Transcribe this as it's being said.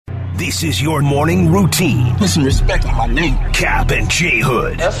This is your morning routine. Put some respect on my name. Kap and J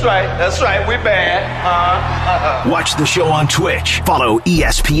Hood. That's right, we bad. Watch the show on Twitch. Follow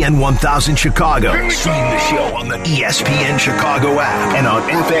ESPN 1000 Chicago. Stream the show on the ESPN Chicago app and on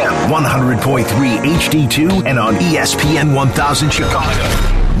FM 100.3 HD2 and on ESPN 1000 Chicago.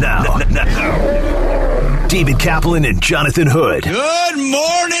 Now, David Kaplan and Jonathan Hood. Good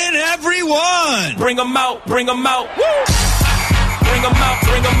morning, everyone. Bring them out. Woo! Bring them out.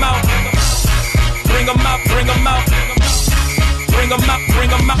 Bring them out. Bring them out. Bring them out. Bring them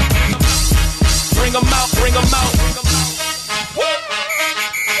out. Bring them out. Bring them out.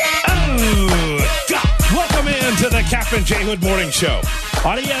 Welcome into the Kap and J Hood Morning Show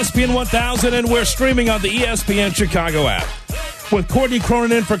on ESPN 1000, and we're streaming on the ESPN Chicago app. With Courtney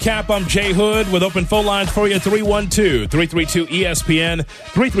Cronin in for Kap, I'm J Hood with open phone lines for you, 312-332-ESPN,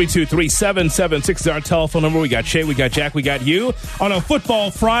 332-3776 is our telephone number. We got Shay, we got Jack, we got you on a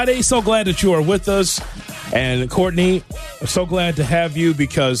Football Friday. So glad that you are with us. And Courtney, we're so glad to have you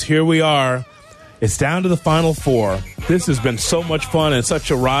because here we are. It's down to the Final Four. This has been so much fun and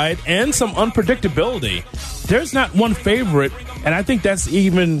such a ride and some unpredictability. There's not one favorite, and I think that's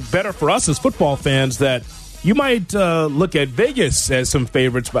even better for us as football fans that you might look at Vegas as some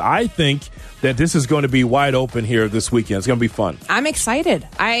favorites, but I think that this is going to be wide open here this weekend. It's going to be fun. I'm excited.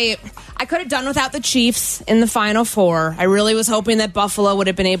 I could have done without the Chiefs in the Final Four. I really was hoping that Buffalo would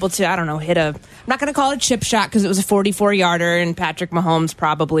have been able to, hit a, I'm not going to call it a chip shot because it was a 44-yarder, and Patrick Mahomes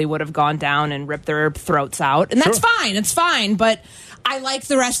probably would have gone down and ripped their throats out. And that's fine. It's fine. But I like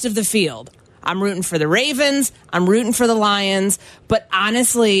the rest of the field. I'm rooting for the Ravens. I'm rooting for the Lions. But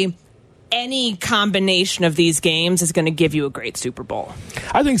honestly, any combination of these games is going to give you a great Super Bowl.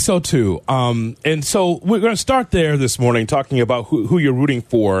 I think so, too. And so we're going to start there this morning talking about who you're rooting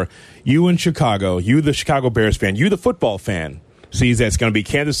for. You in Chicago, you the Chicago Bears fan, you the football fan, sees that it's going to be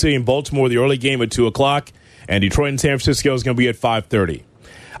Kansas City and Baltimore, the early game at 2 o'clock, and Detroit and San Francisco is going to be at 5:30.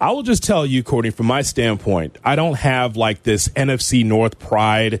 I will just tell you, Courtney, from my standpoint, I don't have like this NFC North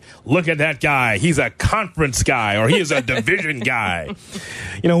pride. Look at that guy. He's a conference guy or he is a division guy.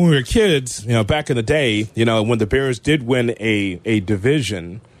 When we were kids, back in the day, when the Bears did win a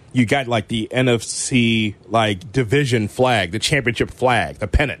division, you got like the NFC like division flag, the championship flag, the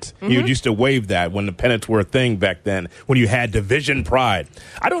pennant. Mm-hmm. You used to wave that when the pennants were a thing back then, when you had division pride.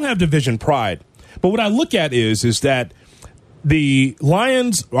 I don't have division pride. But what I look at is that the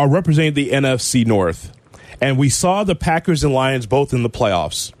Lions are representing the NFC North, and we saw the Packers and Lions both in the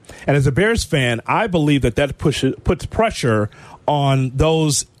playoffs. And as a Bears fan, I believe that puts pressure on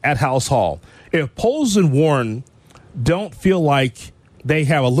those at House Hall. If Poles and Warren don't feel like they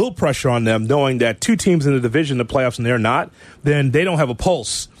have a little pressure on them, knowing that two teams in the division in the playoffs and they're not, then they don't have a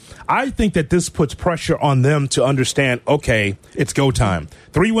pulse. I think that this puts pressure on them to understand, okay, it's go time.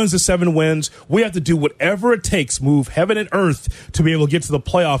 3 wins to 7 wins. We have to do whatever it takes, move heaven and earth to be able to get to the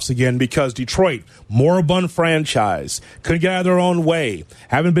playoffs again because Detroit, moribund franchise, couldn't get out of their own way.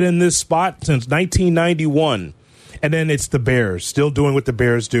 Haven't been in this spot since 1991. And then it's the Bears, still doing what the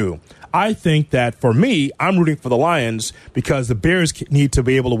Bears do. I think that for me, I'm rooting for the Lions because the Bears need to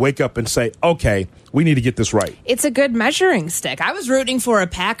be able to wake up and say, okay, we need to get this right. It's a good measuring stick. I was rooting for a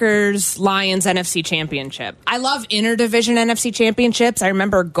Packers-Lions NFC championship. I love interdivision NFC championships. I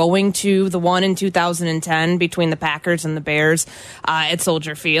remember going to the one in 2010 between the Packers and the Bears at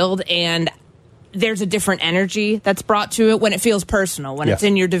Soldier Field, and there's a different energy that's brought to it when it feels personal, when it's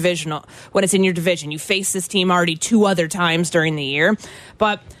in your division. When it's in your division, you face this team already 2 other times during the year,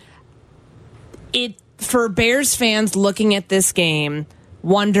 but for Bears fans looking at this game,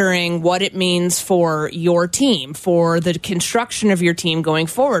 wondering what it means for your team, for the construction of your team going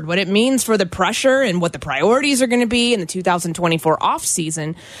forward, what it means for the pressure and what the priorities are going to be in the 2024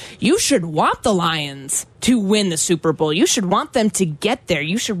 offseason, you should want the Lions to win the Super Bowl. You should want them to get there.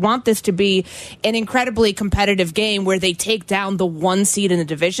 You should want this to be an incredibly competitive game where they take down the 1 seed in the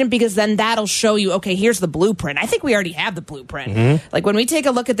division, because then that'll show you, okay, here's the blueprint. I think we already have the blueprint. Mm-hmm. Like when we take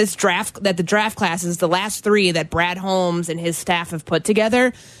a look at this draft, that the draft classes, the last 3 that Brad Holmes and his staff have put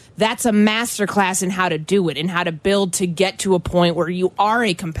together, that's a masterclass in how to do it and how to build to get to a point where you are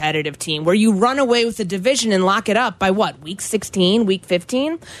a competitive team, where you run away with the division and lock it up by week 16, week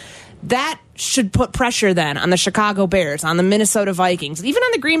 15? That should put pressure then on the Chicago Bears, on the Minnesota Vikings, even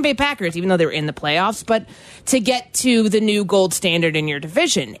on the Green Bay Packers, even though they were in the playoffs, but to get to the new gold standard in your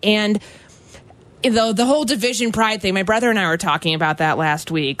division. And the whole division pride thing, my brother and I were talking about that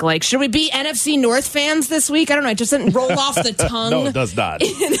last week. Like, should we be NFC North fans this week? I don't know. It just didn't roll off the tongue. No, it does not.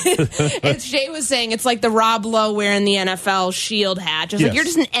 As Jay was saying, it's like the Rob Lowe wearing the NFL shield hat. Just like, you're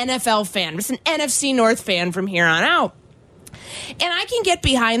just an NFL fan, just an NFC North fan from here on out. And I can get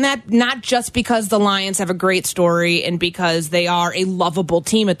behind that, not just because the Lions have a great story and because they are a lovable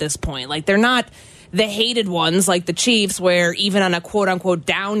team at this point. Like, they're not the hated ones like the Chiefs, where even on a quote-unquote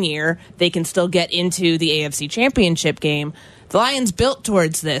down year, they can still get into the AFC Championship game. The Lions built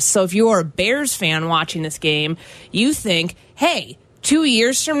towards this. So if you're a Bears fan watching this game, you think, hey, 2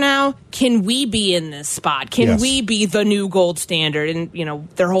 years from now, can we be in this spot? Can we be the new gold standard? And,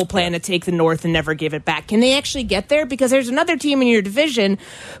 their whole plan to take the North and never give it back. Can they actually get there? Because there's another team in your division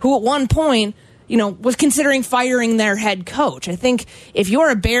who at one point, was considering firing their head coach. I think if you're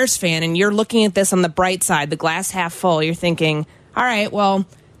a Bears fan and you're looking at this on the bright side, the glass half full, you're thinking, all right, well,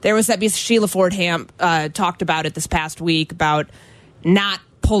 there was that Sheila Fordham talked about it this past week about not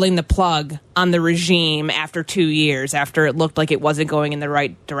pulling the plug on the regime after 2 years, after it looked like it wasn't going in the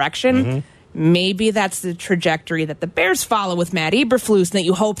right direction. Mm-hmm. Maybe that's the trajectory that the Bears follow with Matt Eberflus, and that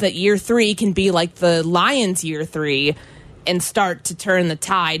you hope that year 3 can be like the Lions' year 3 and start to turn the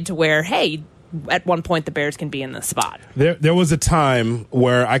tide to where, hey, at one point the Bears can be in the spot. There was a time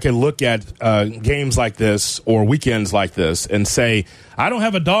where I could look at games like this or weekends like this and say, I don't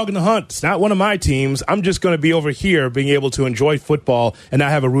have a dog in the hunt. It's not one of my teams. I'm just going to be over here being able to enjoy football and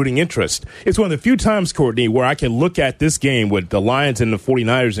not have a rooting interest. It's one of the few times, Courtney, where I can look at this game with the Lions and the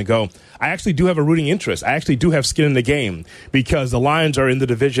 49ers and go, I actually do have a rooting interest. I actually do have skin in the game because the Lions are in the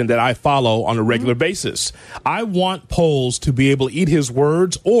division that I follow on a regular basis. I want Poles to be able to eat his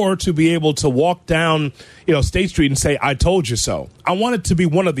words or to be able to walk down, State Street and say, I told you so. I want it to be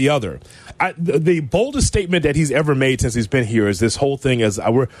one or the other. The boldest statement that he's ever made since he's been here is this whole thing is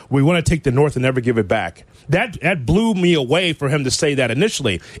we want to take the North and never give it back. That blew me away for him to say that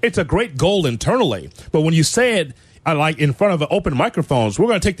initially. It's a great goal internally. But when you say it, like in front of open microphones, we're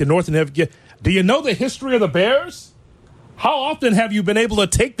going to take the North and never get. Do you know the history of the Bears? How often have you been able to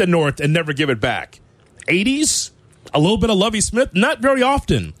take the North and never give it back? 80s? A little bit of Lovie Smith? Not very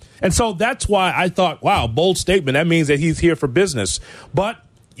often. And so that's why I thought, wow, bold statement. That means that he's here for business. But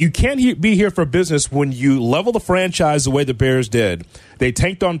you can't be here for business when you level the franchise the way the Bears did. They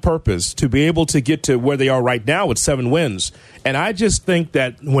tanked on purpose to be able to get to where they are right now with 7 wins. And I just think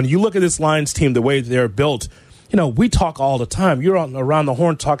that when you look at this Lions team, the way they're built, we talk all the time. You're around the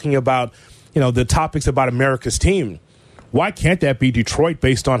horn talking about, the topics about America's team. Why can't that be Detroit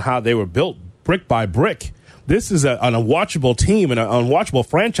based on how they were built brick by brick? This is an unwatchable team and an unwatchable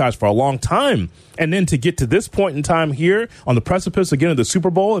franchise for a long time. And then to get to this point in time here on the precipice again of the Super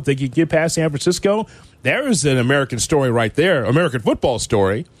Bowl, if they could get past San Francisco, there is an American story right there, American football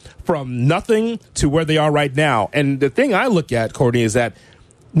story, from nothing to where they are right now. And the thing I look at, Courtney, is that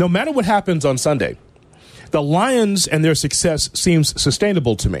no matter what happens on Sunday, the Lions and their success seems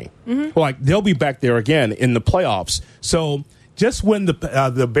sustainable to me. Mm-hmm. Like they'll be back there again in the playoffs. So just when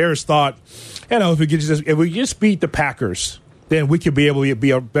the Bears thought, if we just beat the Packers, then we could be able to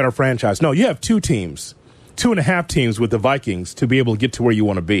be a better franchise. No, you have 2 teams, 2.5 teams with the Vikings to be able to get to where you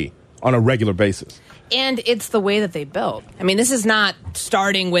want to be on a regular basis. And it's the way that they built. I mean, this is not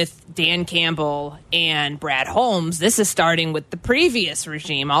starting with Dan Campbell and Brad Holmes. This is starting with the previous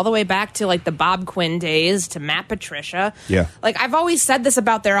regime, all the way back to like the Bob Quinn days, to Matt Patricia. Yeah. Like I've always said this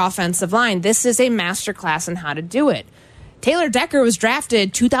about their offensive line. This is a masterclass in how to do it. Taylor Decker was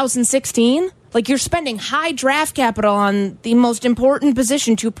drafted 2016. Like you're spending high draft capital on the most important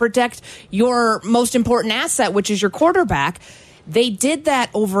position to protect your most important asset, which is your quarterback. They did that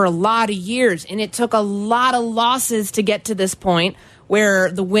over a lot of years, and it took a lot of losses to get to this point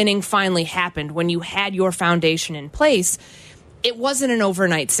where the winning finally happened. When you had your foundation in place, it wasn't an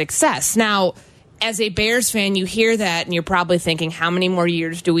overnight success. Now, as a Bears fan, you hear that, and you're probably thinking, how many more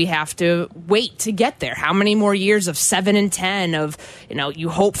years do we have to wait to get there? How many more years of 7-10 of, you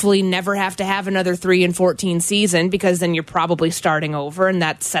hopefully never have to have another 3-14 season, because then you're probably starting over, and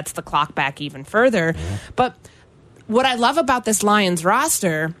that sets the clock back even further. Mm-hmm. But what I love about this Lions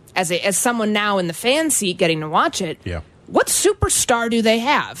roster, as someone now in the fan seat getting to watch it, what superstar do they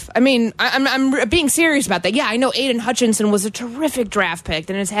have? I mean, I'm being serious about that. Yeah, I know Aiden Hutchinson was a terrific draft pick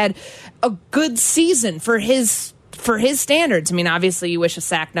and has had a good season for his standards. I mean, obviously you wish the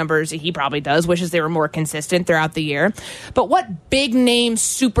sack numbers, he probably does, wishes they were more consistent throughout the year. But what big name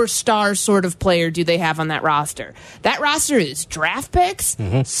superstar sort of player do they have on that roster? That roster is draft picks,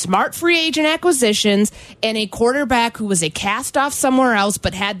 smart free agent acquisitions, and a quarterback who was a cast off somewhere else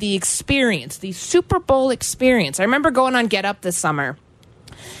but had the experience, the Super Bowl experience. I remember going on Get Up this summer,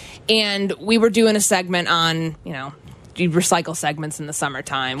 and we were doing a segment on, you recycle segments in the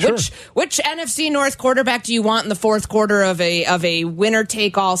summertime. Sure. Which NFC North quarterback do you want in the fourth quarter of a winner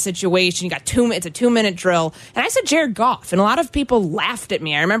take all situation? You got it's a 2-minute drill, and I said Jared Goff, and a lot of people laughed at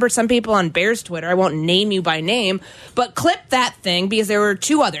me. I remember some people on Bears Twitter. I won't name you by name, but clip that thing because there were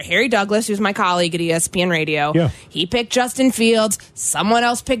two other. Harry Douglas, who's my colleague at ESPN Radio. Yeah. He picked Justin Fields. Someone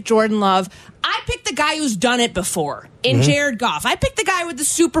else picked Jordan Love. I picked the guy who's done it before in Jared Goff. I picked the guy with the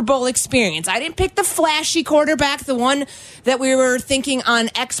Super Bowl experience. I didn't pick the flashy quarterback, the one that we were thinking on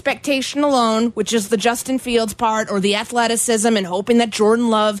expectation alone, which is the Justin Fields part, or the athleticism and hoping that Jordan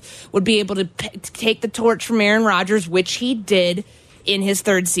Love would be able to take the torch from Aaron Rodgers, which he did in his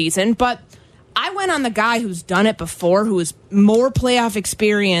third season. But I went on the guy who's done it before, who has more playoff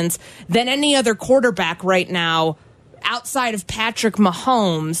experience than any other quarterback right now outside of Patrick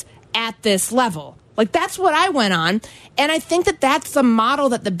Mahomes at this level. Like, that's what I went on. And I think that that's the model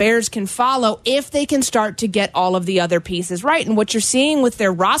that the Bears can follow if they can start to get all of the other pieces right. And what you're seeing with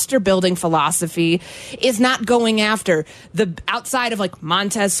their roster building philosophy is not going after the outside of like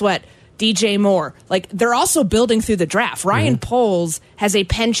Montez Sweat, DJ Moore. Like, they're also building through the draft. Ryan Poles has a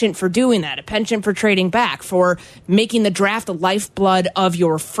penchant for doing that, a penchant for trading back, for making the draft the lifeblood of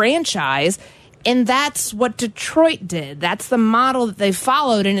your franchise. And that's what Detroit did. That's the model that they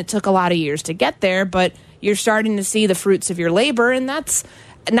followed, and it took a lot of years to get there, but you're starting to see the fruits of your labor, and that's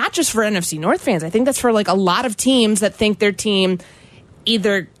not just for NFC North fans. I think that's for like a lot of teams that think their team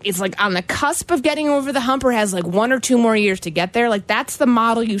either is like on the cusp of getting over the hump or has like 1 or 2 more years to get there. Like, that's the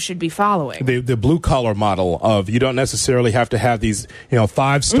model you should be following. The blue collar model of you don't necessarily have to have these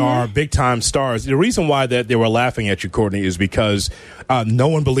 5-star big time stars. The reason why that they were laughing at you, Courtney, is because no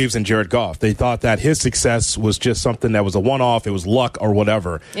one believes in Jared Goff. They thought that his success was just something that was a one-off. It was luck or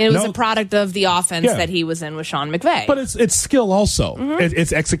whatever. It was a product of the offense that he was in with Sean McVay. But it's skill also.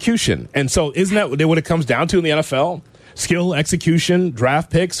 It's execution. And so isn't that what it comes down to in the NFL? Skill, execution,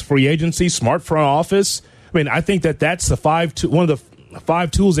 draft picks, free agency, smart front office. I mean, I think that's one of the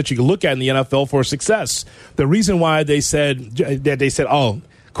 5 tools that you can look at in the NFL for success. The reason why they said, oh,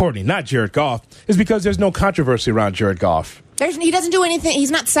 Courtney, not Jared Goff, is because there's no controversy around Jared Goff. He doesn't do anything.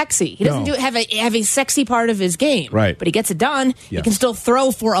 He's not sexy. He doesn't have a sexy part of his game. Right. But he gets it done. He can still throw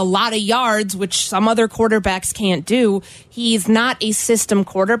for a lot of yards, which some other quarterbacks can't do. He's not a system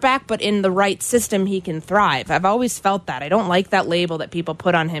quarterback, but in the right system, he can thrive. I've always felt that. I don't like that label that people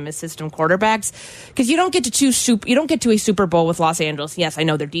put on him as system quarterbacks, because you don't get to a Super Bowl with Los Angeles. Yes, I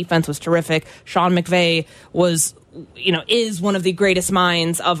know their defense was terrific. Sean McVay is one of the greatest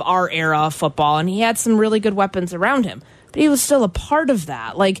minds of our era of football, and he had some really good weapons around him. But he was still a part of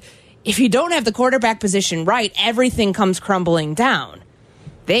that. Like, if you don't have the quarterback position right, everything comes crumbling down.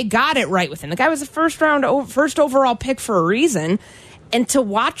 They got it right with him. The guy was a first overall pick for a reason. And to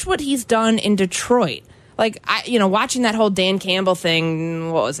watch what he's done in Detroit, like, watching that whole Dan Campbell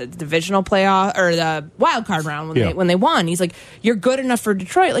thing, what was it, the divisional playoff or the wild card round when they won? He's like, you're good enough for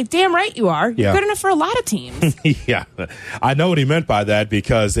Detroit. Like, damn right you are. You're good enough for a lot of teams. Yeah, I know what he meant by that,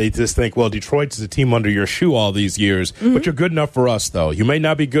 because they just think, well, Detroit's a team under your shoe all these years, but you're good enough for us, though. You may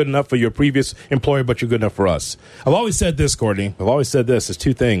not be good enough for your previous employer, but you're good enough for us. I've always said this, Courtney. I've always said this. There's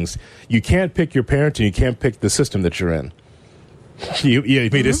 2 things. You can't pick your parents, and you can't pick the system that you're in.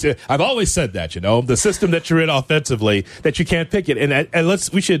 I've always said that, the system that you're in offensively, that you can't pick it. And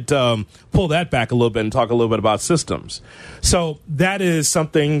we should pull that back a little bit and talk a little bit about systems. So that is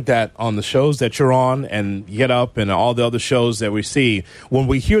something that on the shows that you're on and Get Up and all the other shows that we see, when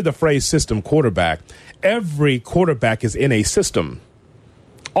we hear the phrase system quarterback, every quarterback is in a system.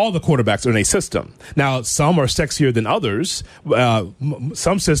 All the quarterbacks are in a system. Now, some are sexier than others.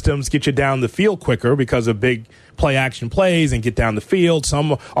 Some systems get you down the field quicker because of big play-action plays and get down the field.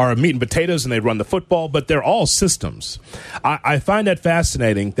 Some are meat and potatoes and they run the football, but they're all systems. I find that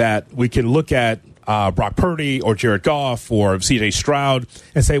fascinating that we can look at Brock Purdy or Jared Goff or C.J. Stroud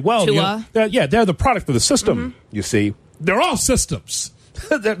and say, well, they're the product of the system, you see. They're all systems.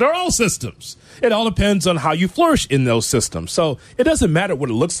 They're all systems. It all depends on how you flourish in those systems. So it doesn't matter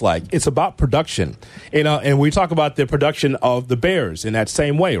what it looks like. It's about production. And we talk about the production of the Bears in that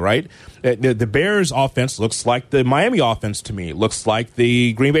same way, right? The Bears offense looks like the Miami offense to me. It looks like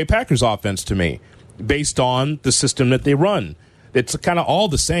the Green Bay Packers offense to me, based on the system that they run. It's kind of all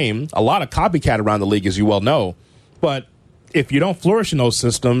the same. A lot of copycat around the league, as you well know. But if you don't flourish in those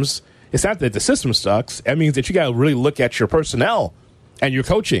systems, it's not that the system sucks. It means that you got to really look at your personnel and your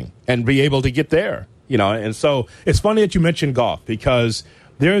coaching and be able to get there, And so it's funny that you mentioned Goff, because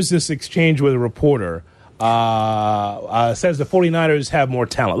there's this exchange with a reporter. Says the 49ers have more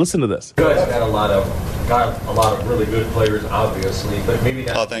talent. Listen to this. You guys got a lot of really good players, obviously, but maybe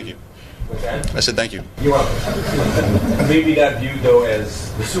not. Oh, thank you. I said thank you. You're welcome. Maybe not viewed, though,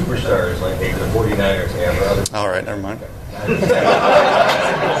 as the superstars like maybe the 49ers have or other. All right, never mind.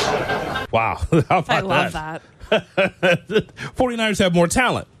 Wow. How about I love that. 49ers have more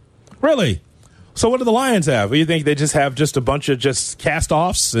talent. Really? So what do the Lions have? You think they just have just a bunch of just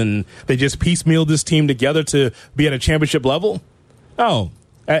cast-offs and they just piecemeal this team together to be at a championship level? Oh,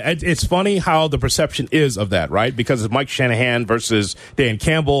 it's funny how the perception is of that, right? Because it's Mike Shanahan versus Dan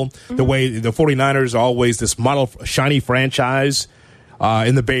Campbell. Mm-hmm. The way the 49ers are always this model shiny franchise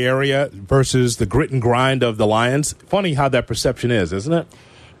in the Bay Area versus the grit and grind of the Lions. Funny how that perception is, isn't it?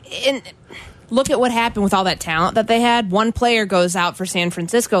 And look at what happened with all that talent that they had. One player goes out for San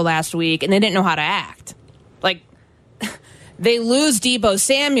Francisco last week, and they didn't know how to act. Like, they lose Deebo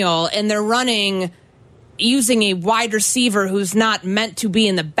Samuel, and they're running using a wide receiver who's not meant to be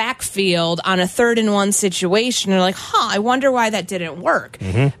in the backfield on a 3rd-and-1 situation. They're like, I wonder why that didn't work.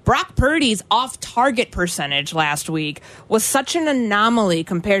 Mm-hmm. Brock Purdy's off-target percentage last week was such an anomaly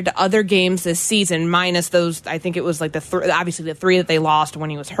compared to other games this season, minus those, I think it was like obviously the 3 that they lost when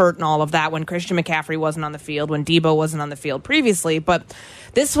he was hurt and all of that, when Christian McCaffrey wasn't on the field, when Deebo wasn't on the field previously. But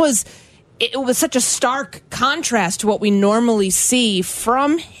this was... It was such a stark contrast to what we normally see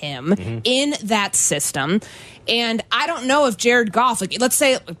from him in that system. And I don't know if Jared Goff, like, let's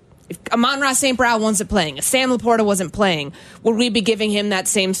say if Amon-Ra St. Brown wasn't playing, if Sam Laporta wasn't playing, would we be giving him that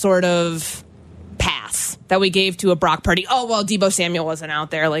same sort of pass that we gave to a Brock Purdy? Oh, well, Deebo Samuel wasn't out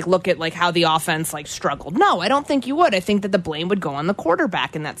there. Like, look at like how the offense like struggled. No, I don't think you would. I think that the blame would go on the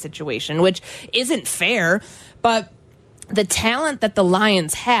quarterback in that situation, which isn't fair. But the talent that the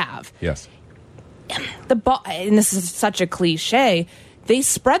Lions have, yes, the ball, and this is such a cliche, they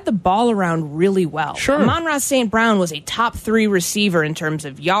spread the ball around really well. Sure. Amon-Ra St. Brown was a top 3 receiver in terms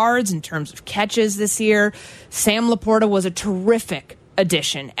of yards, in terms of catches this year. Sam Laporta was a terrific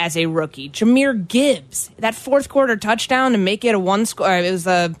addition as a rookie. Jahmyr Gibbs, that 4th quarter touchdown to make it a 1 score. It was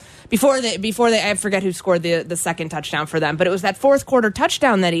before they I forget who scored the second touchdown for them, but it was that 4th quarter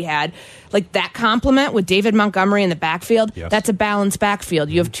touchdown that he had. Like that compliment with David Montgomery in the backfield. Yes. That's a balanced backfield.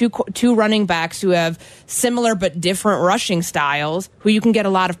 You have two running backs who have similar but different rushing styles, who you can get a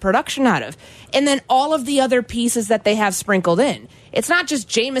lot of production out of, and then all of the other pieces that they have sprinkled in. It's not just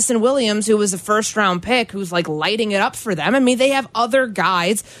Jamison Williams, who was a 1st-round pick, who's like lighting it up for them. I mean, they have other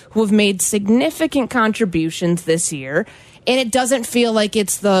guys who have made significant contributions this year, and it doesn't feel like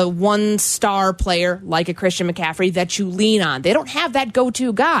it's the one-star player like a Christian McCaffrey that you lean on. They don't have that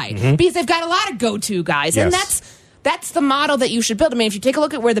go-to guy because they've got a lot of go-to guys, and that's the model that you should build. I mean, if you take a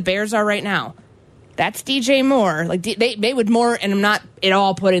look at where the Bears are right now, that's DJ Moore. Like they would more, and I'm not at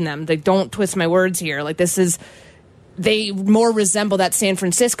all putting them. Like, don't twist my words here. Like, this is. They more resemble that San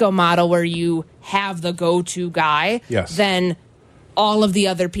Francisco model where you have the go-to guy than all of the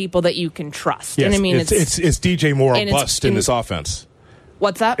other people that you can trust. Yes, and I mean, it's DJ Moore or bust in this offense.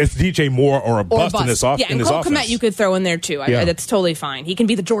 What's that? It's DJ Moore or a bust in this offense. Yeah, and Cole Kmet you could throw in there too. That's totally fine. He can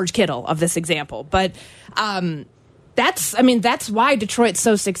be the George Kittle of this example. But that's why Detroit's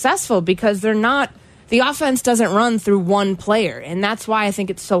so successful, because they're not. The offense doesn't run through one player, and that's why I think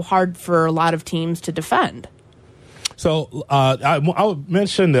it's so hard for a lot of teams to defend. So I'll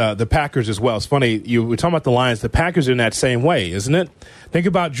mention the Packers as well. It's funny, we're talking about the Lions. The Packers are in that same way, isn't it? Think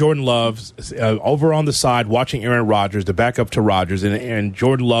about Jordan Love over on the side watching Aaron Rodgers, the backup to Rodgers, and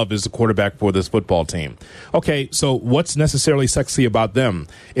Jordan Love is the quarterback for this football team. Okay, so what's necessarily sexy about them?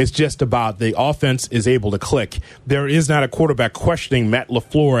 It's just about the offense is able to click. There is not a quarterback questioning Matt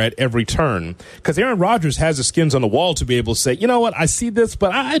LaFleur at every turn, because Aaron Rodgers has the skins on the wall to be able to say, you know what, I see this,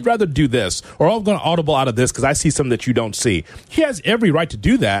 but I'd rather do this, or I'm going to audible out of this because I see something that you don't see. He has every right to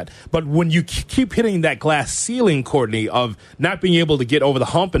do that, but when you keep hitting that glass ceiling, Courtney, of not being able to get over the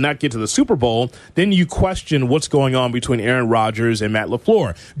hump and not get to the Super Bowl, then you question what's going on between Aaron Rodgers and Matt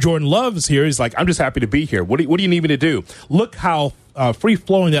LaFleur. Jordan Love is here. He's like, I'm just happy to be here. What do you need me to do? Look how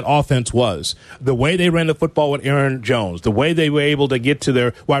free-flowing that offense was. The way they ran the football with Aaron Jones, the way they were able to get to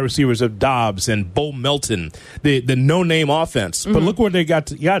their wide receivers of Dobbs and Bo Melton, the no-name offense. But look where they got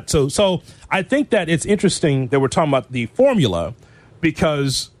to. So I think that it's interesting that we're talking about the formula,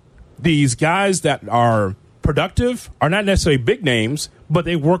 because these guys that are productive are not necessarily big names, but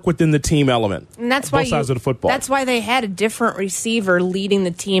they work within the team element. And that's both sides of the football. That's why they had a different receiver leading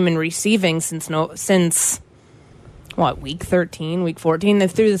the team in receiving since week 13, week 14? They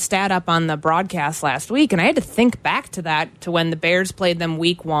threw the stat up on the broadcast last week, and I had to think back to that, to when the Bears played them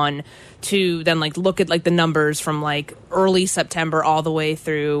week 1, to then look at the numbers from early September all the way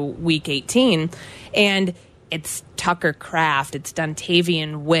through week 18. And it's Tucker Kraft, it's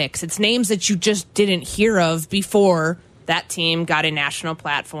Dontavian Wicks, it's names that you just didn't hear of before that team got a national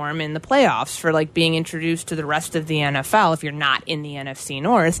platform in the playoffs for like being introduced to the rest of the NFL if you're not in the NFC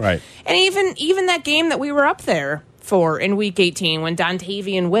North. Right. And even that game that we were up there for in Week 18 when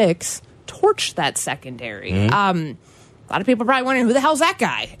Dontavian Wicks torched that secondary. A lot of people are probably wondering, who the hell's that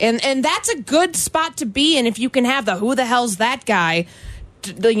guy? And that's a good spot to be in if you can have the who the hell's that guy,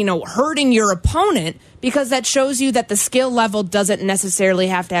 hurting your opponent, because that shows you that the skill level doesn't necessarily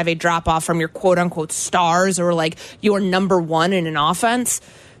have to have a drop-off from your quote-unquote stars or like your number one in an offense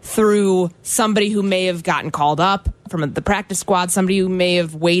through somebody who may have gotten called up from the practice squad, somebody who may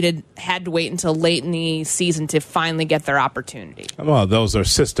have had to wait until late in the season to finally get their opportunity. Well, those are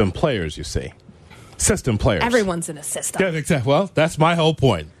system players, you see. System players. Everyone's in a system. Yeah, exactly. Well, that's my whole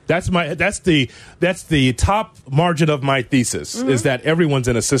point. That's the top margin of my thesis is that everyone's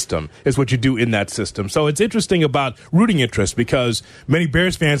in a system is what you do in that system. So it's interesting about rooting interest because many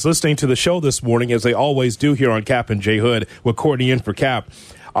Bears fans listening to the show this morning, as they always do here on Kap and J Hood with Courtney in for Kap,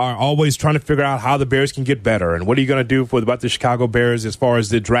 are always trying to figure out how the Bears can get better and what are you going to do about the Chicago Bears as far as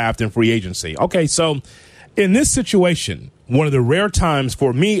the draft and free agency. Okay, so in this situation, one of the rare times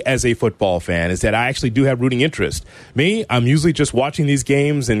for me as a football fan is that I actually do have rooting interest. I'm usually just watching these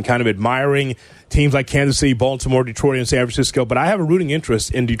games and kind of admiring teams like Kansas City, Baltimore, Detroit, and San Francisco. But I have a rooting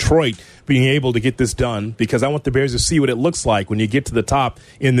interest in Detroit being able to get this done because I want the Bears to see what it looks like when you get to the top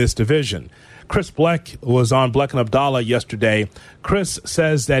in this division. Chris Bleck was on Bleck and Abdallah yesterday. Chris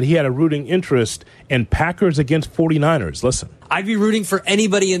says that he had a rooting interest in Packers against 49ers. Listen. I'd be rooting for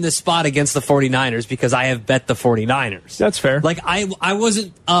anybody in this spot against the 49ers because I have bet the 49ers. That's fair. Like, I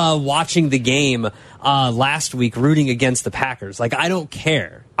wasn't watching the game last week rooting against the Packers. Like, I don't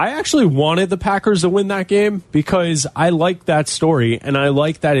care. I actually wanted the Packers to win that game because I like that story, and I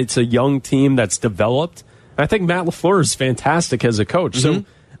like that it's a young team that's developed. I think Matt LaFleur is fantastic as a coach. So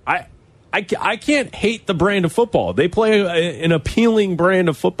I can't hate the brand of football. They play an appealing brand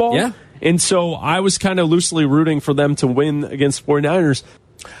of football. Yeah. And so I was kind of loosely rooting for them to win against 49ers.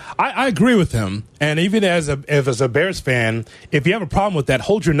 I agree with him. And even as a Bears fan, if you have a problem with that,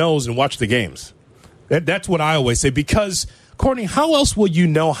 hold your nose and watch the games. That's what I always say. Because, Courtney, how else will you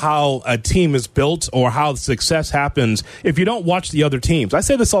know how a team is built or how success happens if you don't watch the other teams? I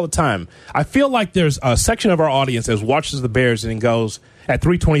say this all the time. I feel like there's a section of our audience that watches the Bears and goes at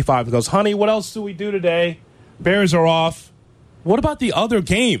 3:25 and goes, honey, what else do we do today? Bears are off. What about the other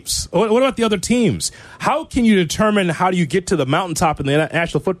games? What about the other teams? How can you determine how do you get to the mountaintop in the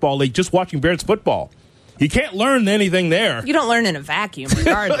National Football League just watching Bears football? You can't learn anything there. You don't learn in a vacuum,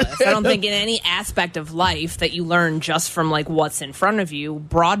 regardless. I don't think in any aspect of life that you learn just from like what's in front of you,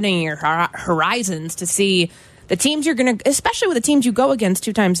 broadening your horizons to see the teams you're going to, especially with the teams you go against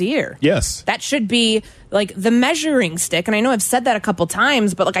 2 times a year. Yes. That should be like the measuring stick. And I know I've said that a couple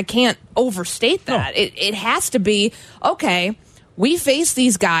times, but like I can't overstate that. No. It has to be, okay, we face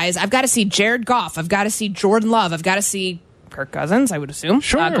these guys. I've got to see Jared Goff. I've got to see Jordan Love. I've got to see Kirk Cousins, I would assume,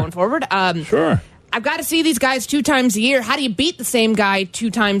 going forward. Sure. I've got to see these guys 2 times a year. How do you beat the same guy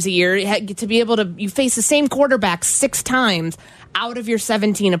 2 times a year? To be able to, you face the same quarterback 6 times out of your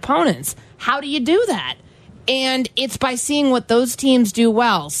 17 opponents. How do you do that? And it's by seeing what those teams do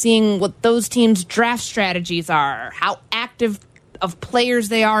well, seeing what those teams' draft strategies are, how active of players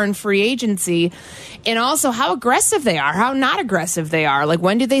they are in free agency, and also how aggressive they are, how not aggressive they are. Like,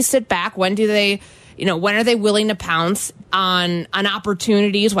 when do they sit back? When do they, when are they willing to pounce on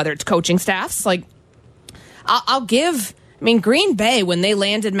opportunities, whether it's coaching staffs? Like, I'll give, Green Bay, when they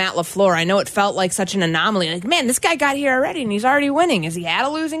landed Matt LaFleur, I know it felt like such an anomaly. Like, man, this guy got here already and he's already winning. Has he had a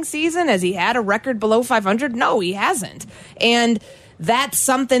losing season? Has he had a record below 500? No, he hasn't. And that's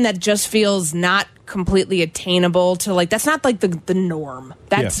something that just feels not completely attainable to, like, that's not like the norm.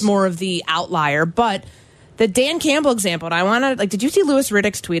 That's more of the outlier. But the Dan Campbell example, and I want to, like, did you see Louis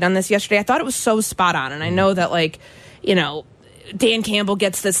Riddick's tweet on this yesterday? I thought it was so spot on. And I know that, like, Dan Campbell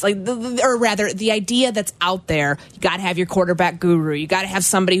gets this, like, or rather, the idea that's out there, you got to have your quarterback guru. You got to have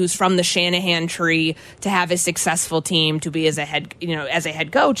somebody who's from the Shanahan tree to have a successful team to be as a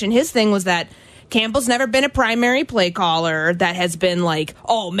head coach. And his thing was that Campbell's never been a primary play caller that has been like,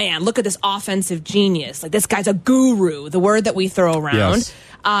 oh man, look at this offensive genius. Like, this guy's a guru, the word that we throw around. Yes.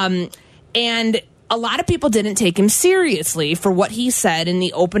 And a lot of people didn't take him seriously for what he said in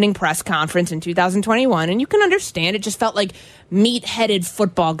the opening press conference in 2021. And you can understand, it just felt like meat-headed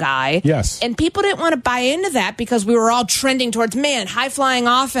football guy. Yes. And people didn't want to buy into that because we were all trending towards, man, high-flying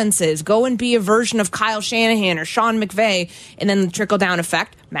offenses. Go and be a version of Kyle Shanahan or Sean McVay. And then the trickle-down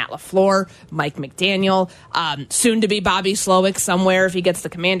effect, Matt LaFleur, Mike McDaniel, soon to be Bobby Slowick somewhere if he gets the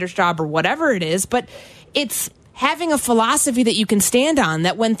commander's job or whatever it is. But it's having a philosophy that you can stand on,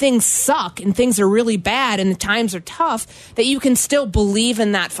 that when things suck and things are really bad and the times are tough, that you can still believe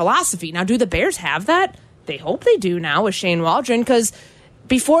in that philosophy. Now, do the Bears have that? They hope they do now with Shane Waldron, because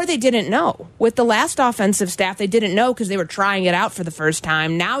before they didn't know. With the last offensive staff, they didn't know because they were trying it out for the first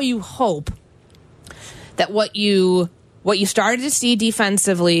time. Now you hope that what you started to see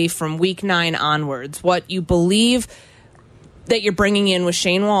defensively from week 9 onwards, what you believe that you're bringing in with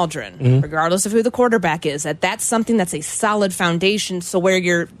Shane Waldron, regardless of who the quarterback is, that's something that's a solid foundation. So where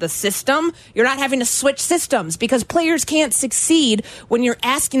you're not having to switch systems, because players can't succeed when you're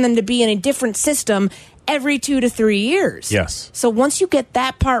asking them to be in a different system every 2 to 3 years. Yes. So once you get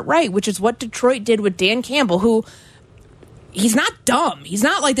that part right, which is what Detroit did with Dan Campbell, who he's not dumb. He's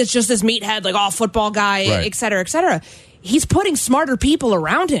not like this meathead, like football guy, right, et cetera, et cetera. He's putting smarter people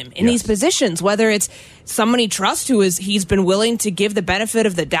around him in these positions, whether it's someone he trusts he's been willing to give the benefit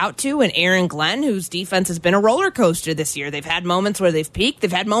of the doubt to, and Aaron Glenn, whose defense has been a roller coaster this year. They've had moments where they've peaked.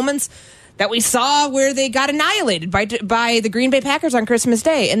 They've had moments that we saw where they got annihilated by the Green Bay Packers on Christmas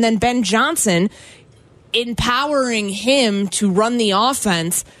Day. And then Ben Johnson, empowering him to run the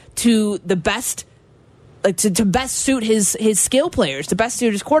offense to the best, like to best suit his skill players, to best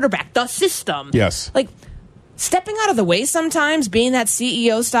suit his quarterback, the system. Yes. Like, stepping out of the way sometimes, being that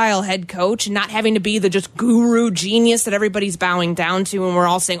CEO-style head coach, and not having to be the just guru genius that everybody's bowing down to, and we're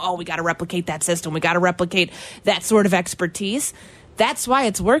all saying, we got to replicate that system, we got to replicate that sort of expertise. That's why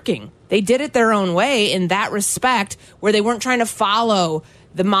it's working. They did it their own way in that respect, where they weren't trying to follow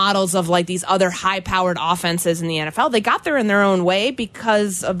the models of like these other high-powered offenses in the NFL. They got there in their own way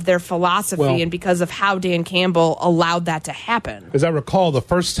because of their philosophy and because of how Dan Campbell allowed that to happen. As I recall, the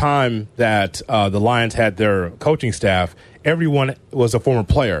first time that the Lions had their coaching staff, everyone was a former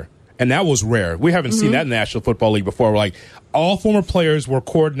player, and that was rare. We haven't seen that in the National Football League before. Like, all former players were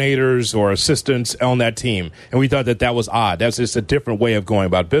coordinators or assistants on that team, and we thought that was odd. That's just a different way of going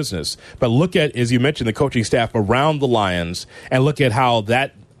about business. But look at, as you mentioned, the coaching staff around the Lions, and look at how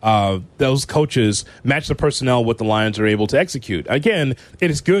those coaches match the personnel what the Lions are able to execute. Again, it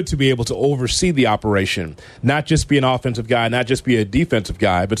is good to be able to oversee the operation, not just be an offensive guy, not just be a defensive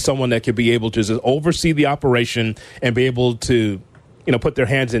guy, but someone that could be able to just oversee the operation and be able to, put their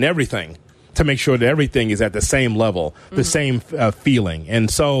hands in everything to make sure that everything is at the same level, the same feeling. And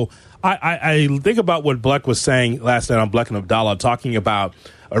so I think about what Bleck was saying last night on Bleck and Abdallah, talking about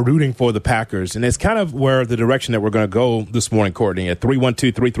rooting for the Packers. And it's kind of where the direction that we're going to go this morning, Courtney, at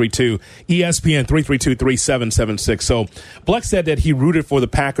 312-332, ESPN 332-3776. So Bleck said that he rooted for the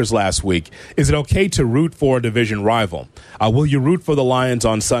Packers last week. Is it okay to root for a division rival? Will you root for the Lions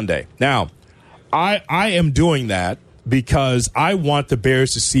on Sunday? Now, I am doing that because I want the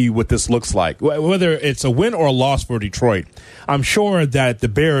Bears to see what this looks like. Whether it's a win or a loss for Detroit, I'm sure that the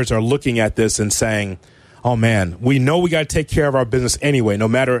Bears are looking at this and saying, oh, man, we know we got to take care of our business anyway, no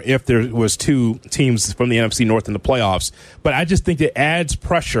matter if there was 2 teams from the NFC North in the playoffs. But I just think it adds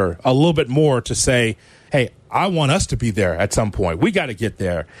pressure a little bit more to say, hey, I want us to be there at some point. We got to get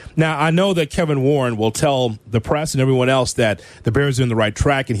there. Now, I know that Kevin Warren will tell the press and everyone else that the Bears are in the right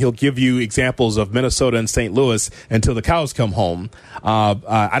track, and he'll give you examples of Minnesota and St. Louis until the cows come home.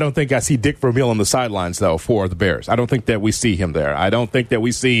 I don't think I see Dick Vermeil on the sidelines, though, for the Bears. I don't think that we see him there. I don't think that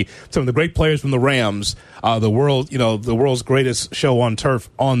we see some of the great players from the Rams, the world's greatest show on turf,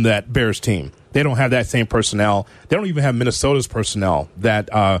 on that Bears team. They don't have that same personnel. They don't even have Minnesota's personnel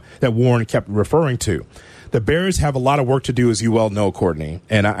that Warren kept referring to. The Bears have a lot of work to do, as you well know, Courtney.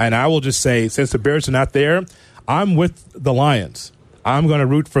 And I will just say, since the Bears are not there, I'm with the Lions. I'm going to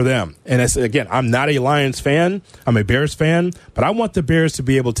root for them. And again, I'm not a Lions fan. I'm a Bears fan. But I want the Bears to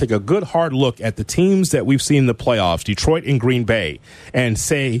be able to take a good, hard look at the teams that we've seen in the playoffs, Detroit and Green Bay, and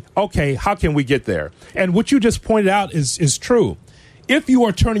say, okay, how can we get there? And what you just pointed out is true. If you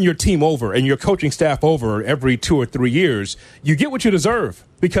are turning your team over and your coaching staff over every 2 or 3 years, you get what you deserve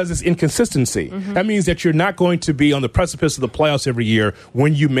because it's inconsistency. That means that you're not going to be on the precipice of the playoffs every year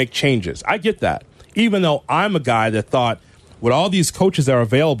when you make changes. I get that. Even though I'm a guy that thought with all these coaches that are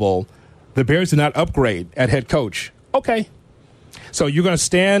available, the Bears did not upgrade at head coach. Okay. So you're going to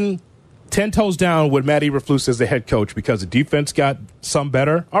stand 10 toes down with Matt Eberflus as the head coach because the defense got some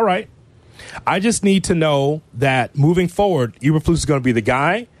better. All right. I just need to know that moving forward, Eberflus is going to be the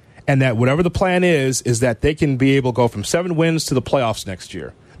guy, and that whatever the plan is that they can be able to go from 7 wins to the playoffs next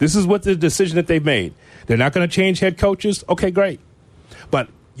year. This is what the decision that they've made. They're not going to change head coaches. Okay, great. But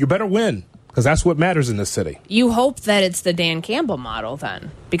you better win because that's what matters in this city. You hope that it's the Dan Campbell model then,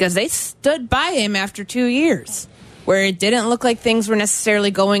 because they stood by him after 2 years where it didn't look like things were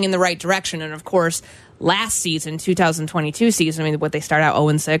necessarily going in the right direction. And, of course, last season, 2022 season, I mean, what they start out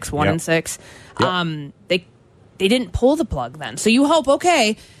 0-6, 1-6. They they didn't pull the plug then. So you hope,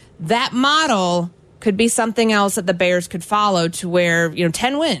 okay, that model could be something else that the Bears could follow to where,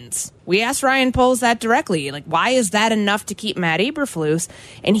 10 wins. We asked Ryan Poles that directly. Like, why is that enough to keep Matt Eberflus?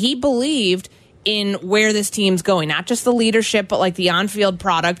 And he believed in where this team's going, not just the leadership, but like the on-field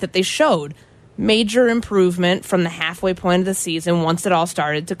product that they showed. Major improvement from the halfway point of the season once it all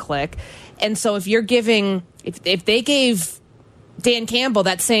started to click. And so if you're giving, if they gave Dan Campbell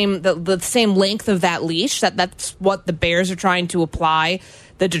that the same length of that leash, that's what the Bears are trying to apply,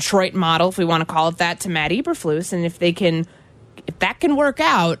 the Detroit model, if we want to call it that, to Matt Eberflus. And if that can work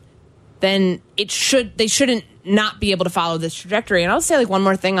out, then they shouldn't not be able to follow this trajectory. And I'll say one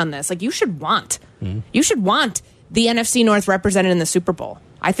more thing on this. You should want the NFC North represented in the Super Bowl.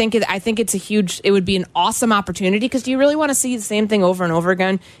 I think it would be an awesome opportunity, because do you really want to see the same thing over and over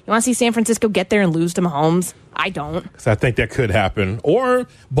again? You want to see San Francisco get there and lose to Mahomes? I don't. I think that could happen. Or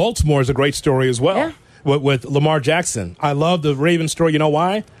Baltimore is a great story as well. Yeah. With Lamar Jackson. I love the Ravens story. You know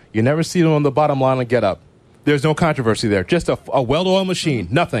why? You never see them on the bottom line and get up. There's no controversy there. Just a well-oiled machine.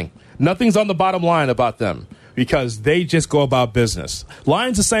 Nothing's on the bottom line about them, because they just go about business.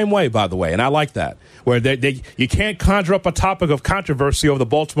 Lions the same way, by the way, and I like that. Where you can't conjure up a topic of controversy over the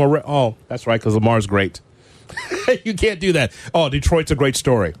Baltimore. Oh, that's right, because Lamar's great. You can't do that. Oh, Detroit's a great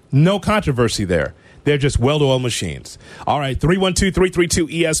story. No controversy there. They're just well-oiled machines. All right,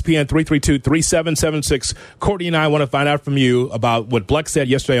 312-332-ESPN, 332-3776. Courtney and I want to find out from you about what Bleck said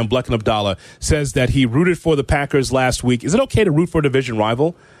yesterday on Bleck and Abdallah. Says that he rooted for the Packers last week. Is it okay to root for a division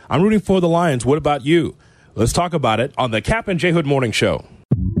rival? I'm rooting for the Lions. What about you? Let's talk about it on the Kap and J Hood Morning Show.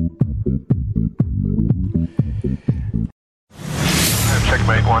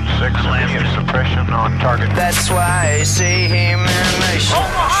 Checkmate 1-6, immediate suppression on target. That's why I see him in the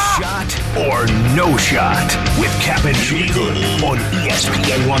Shot or no shot with Kap and J on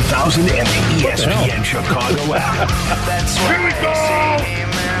ESPN 1000 and the ESPN Chicago app. That's why I see him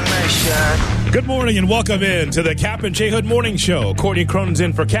in the shot. Good morning and welcome in to the Kap and J Hood Morning Show. Courtney Cronin's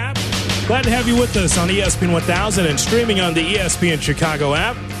in for Kap. Glad to have you with us on ESPN 1000 and streaming on the ESPN Chicago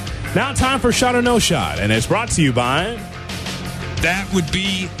app. Now time for Shot or No Shot, and it's brought to you by... That would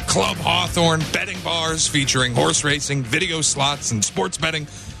be Club Hawthorne betting bars featuring horse racing, video slots, and sports betting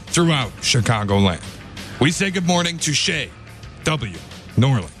throughout Chicagoland. We say good morning to Shay W.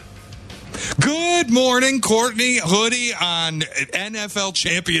 Norling. Good morning, Courtney Hoodie, on NFL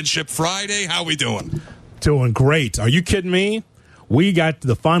Championship Friday. How we doing? Doing great. Are you kidding me? We got to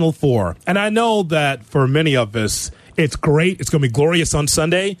the Final Four. And I know that for many of us, it's great. It's going to be glorious on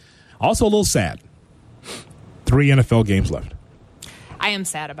Sunday. Also a little sad. 3 NFL games left. I am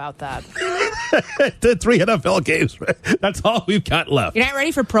sad about that. The 3 NFL games. That's all we've got left. You're not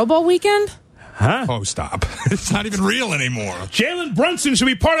ready for Pro Bowl weekend? Huh? Oh, stop. It's not even real anymore. Jalen Brunson should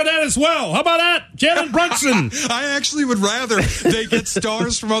be part of that as well. How about that? Jalen Brunson. I actually would rather they get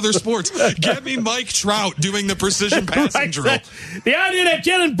stars from other sports. Get me Mike Trout doing the precision passing drill. The idea that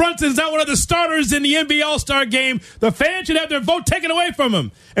Jalen Brunson is not one of the starters in the NBA All-Star game, the fans should have their vote taken away from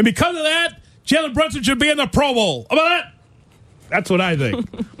him. And because of that, Jalen Brunson should be in the Pro Bowl. How about that? That's what I think.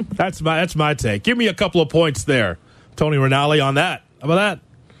 That's my take. Give me a couple of points there, Tony Rinaldi, on that. How about that?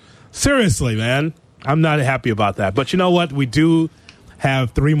 Seriously, man. I'm not happy about that. But you know what? We do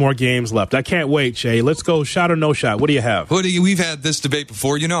have 3 more games left. I can't wait, Shay. Let's go shot or no shot. What do you have? Hoodie, we've had this debate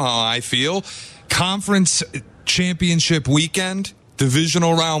before. You know how I feel. Conference championship weekend,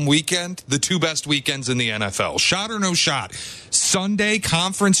 divisional round weekend, the 2 best weekends in the NFL. Shot or no shot. Sunday,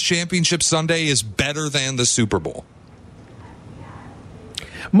 conference championship Sunday is better than the Super Bowl.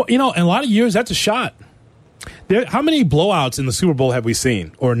 You know, in a lot of years, that's a shot. How many blowouts in the Super Bowl have we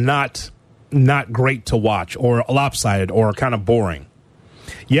seen, or not great to watch, or lopsided, or kind of boring?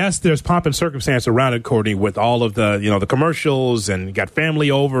 Yes, there's pomp and circumstance around it, Courtney, with all of the the commercials, and you got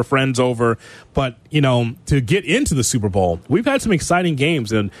family over, friends over. But to get into the Super Bowl, we've had some exciting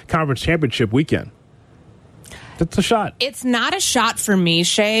games in Conference Championship weekend. It's a shot. It's not a shot for me,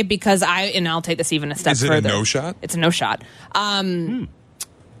 Shay, because I'll take this even a step further. Is it a no shot? It's a no shot.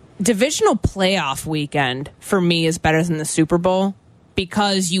 Divisional playoff weekend for me is better than the Super Bowl,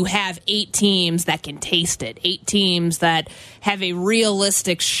 because you have 8 teams that can taste it. 8 teams that have a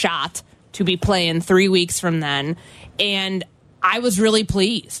realistic shot to be playing 3 weeks from then. And I was really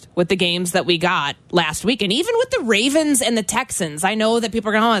pleased with the games that we got last week. And even with the Ravens and the Texans, I know that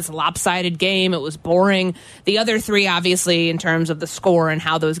people are going, it's a lopsided game. It was boring. The other 3, obviously, in terms of the score and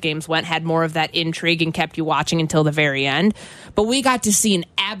how those games went, had more of that intrigue and kept you watching until the very end. But we got to see an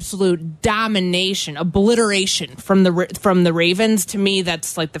absolute domination, obliteration from the Ravens. To me,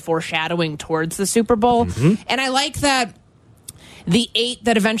 that's like the foreshadowing towards the Super Bowl. Mm-hmm. And I like that. the 8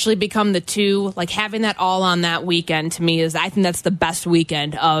 that eventually become the 2, like having that all on that weekend to me I think that's the best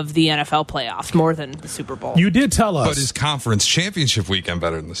weekend of the NFL playoffs, more than the Super Bowl. You did tell us. But is conference championship weekend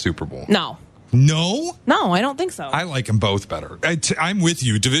better than the Super Bowl? No. No? No, I don't think so. I like them both better. I'm with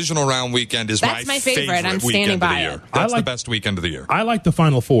you. Divisional round weekend is That's my favorite. I'm standing by it. That's the best weekend of the year. I like the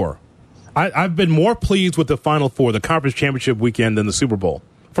Final Four. I've been more pleased with the Final Four, the conference championship weekend, than the Super Bowl.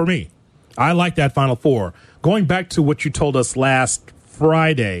 For me, I like that Final Four. Going back to what you told us last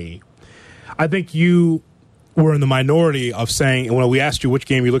Friday, I think you were in the minority of saying, when we asked you which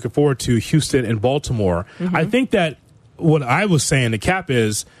game you're looking forward to, Houston and Baltimore. Mm-hmm. I think that what I was saying to Cap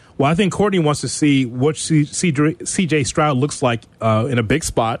is, well, I think Courtney wants to see what C.J. Stroud looks like in a big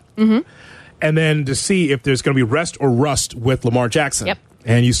spot, and then to see if there's going to be rest or rust with Lamar Jackson. Yep.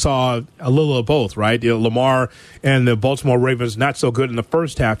 And you saw a little of both, right? Lamar and the Baltimore Ravens not so good in the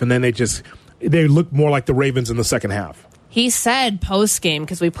first half, and then they look more like the Ravens in the second half. He said post-game,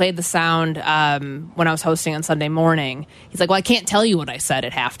 because we played the sound when I was hosting on Sunday morning, he's like, well, I can't tell you what I said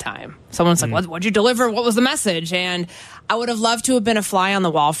at halftime. Someone's like, what'd you deliver? What was the message? And I would have loved to have been a fly on the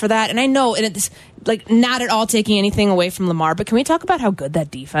wall for that. And I know, and it's like not at all taking anything away from Lamar, but can we talk about how good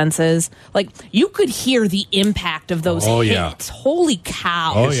that defense is? Like, you could hear the impact of those hits. Yeah. Holy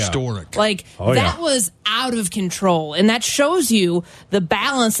cow. Oh, historic. Like, that was out of control. And that shows you the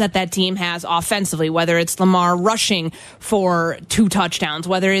balance that team has offensively, whether it's Lamar rushing for 2 touchdowns,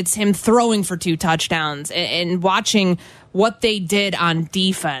 whether it's him throwing for 2 touchdowns, and watching what they did on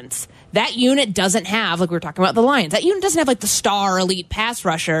defense. That unit doesn't have, like we were talking about the Lions, that unit doesn't have like the star elite pass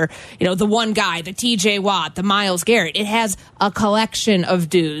rusher, the one guy, the TJ Watt, the Myles Garrett. It has a collection of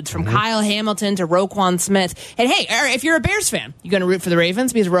dudes from Kyle Hamilton to Roquan Smith. And hey, if you're a Bears fan, you're going to root for the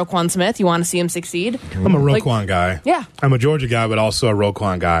Ravens because of Roquan Smith. You want to see him succeed. I'm a Roquan guy. Yeah. I'm a Georgia guy, but also a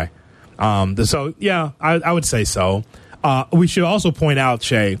Roquan guy. So, yeah, I would say so. We should also point out,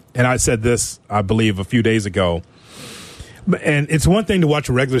 Shay, and I said this, I believe, a few days ago, and it's one thing to watch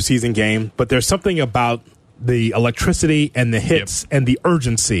a regular season game, but there's something about the electricity and the hits and the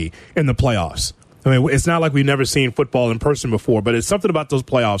urgency in the playoffs. I mean, it's not like we've never seen football in person before, but it's something about those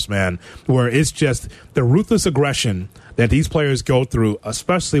playoffs, man, where it's just the ruthless aggression that these players go through,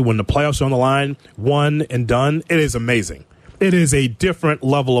 especially when the playoffs are on the line, one and done. It is amazing. It is a different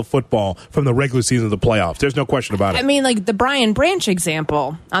level of football from the regular season of the playoffs. There's no question about it. I mean, like the Brian Branch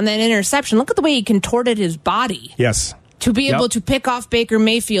example on that interception, look at the way he contorted his body. Yes. To be able to pick off Baker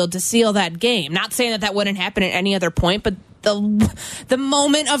Mayfield to seal that game. Not saying that wouldn't happen at any other point, but the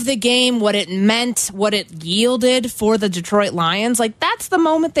moment of the game, what it meant, what it yielded for the Detroit Lions, like that's the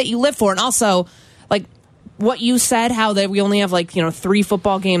moment that you live for. And also, like what you said, how that we only have 3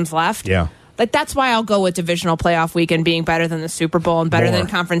 football games left. Yeah. Like that's why I'll go with divisional playoff weekend being better than the Super Bowl and better than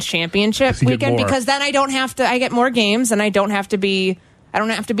conference championship weekend, because then I get more games and I don't have to be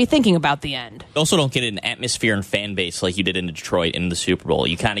thinking about the end. You also don't get an atmosphere and fan base like you did in Detroit in the Super Bowl.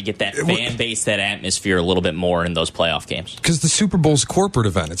 You kind of get that fan base, that atmosphere a little bit more in those playoff games. Because the Super Bowl's a corporate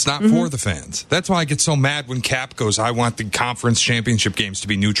event. It's not for the fans. That's why I get so mad when Cap goes, I want the conference championship games to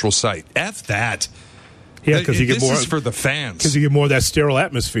be neutral site. F that. Yeah, because you get more. This is for the fans. Because you get more of that sterile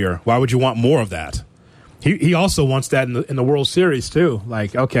atmosphere. Why would you want more of that? He also wants that in the World Series, too.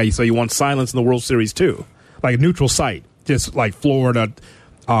 Like, okay, so you want silence in the World Series, too. Like a neutral site. Just like Florida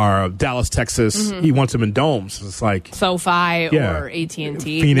or Dallas, Texas. He wants them in domes. It's like SoFi or AT&T.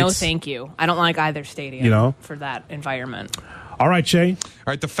 Phoenix. No, thank you. I don't like either stadium for that environment. All right, Shay. All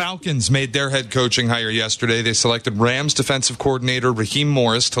right, the Falcons made their head coaching hire yesterday. They selected Rams defensive coordinator Raheem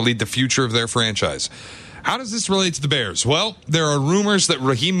Morris to lead the future of their franchise. How does this relate to the Bears? Well, there are rumors that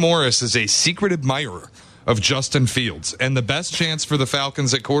Raheem Morris is a secret admirer of Justin Fields, and the best chance for the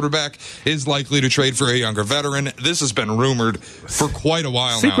Falcons at quarterback is likely to trade for a younger veteran. This has been rumored for quite a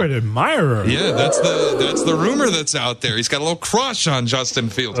while now. Secret admirer. Yeah, that's the rumor that's out there. He's got a little crush on Justin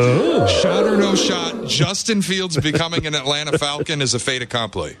Fields. Shot or no shot, Justin Fields becoming an Atlanta Falcon is a fait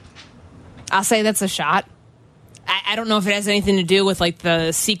accompli. I'll say that's a shot. I don't know if it has anything to do with like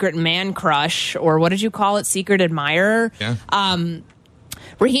the secret man crush or what did you call it? Secret admirer. Yeah.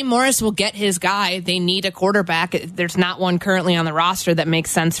 Raheem Morris will get his guy. They need a quarterback. There's not one currently on the roster that makes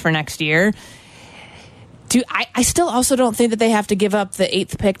sense for next year. I still also don't think that they have to give up the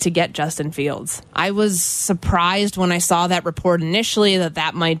 8th pick to get Justin Fields. I was surprised when I saw that report initially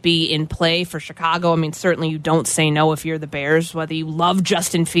that might be in play for Chicago. I mean, certainly you don't say no if you're the Bears, whether you love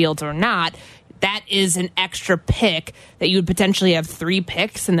Justin Fields or not. That is an extra pick that you would potentially have 3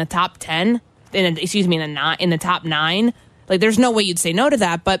 picks in the top 10, in the top 9. Like, there's no way you'd say no to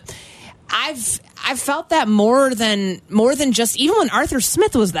that. But I've I've felt that more than just even when Arthur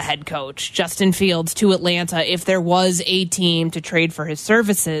Smith was the head coach, Justin Fields to Atlanta, if there was a team to trade for his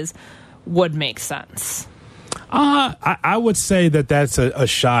services, would make sense. I would say that that's a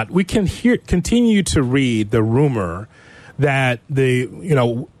shot. We can continue to read the rumor that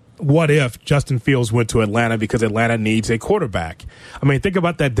what if Justin Fields went to Atlanta because Atlanta needs a quarterback? I mean, think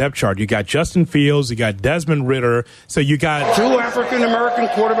about that depth chart. You got Justin Fields, you got Desmond Ridder, so you got 2 African-American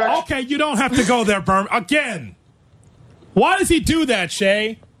quarterbacks. Okay, you don't have to go there, Berm. Again, why does he do that,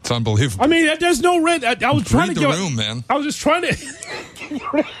 Shay? It's unbelievable. I mean, there's no red. I was trying read to the get room, man. I was just trying to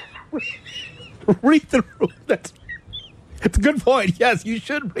read the room. It's a good point. Yes, you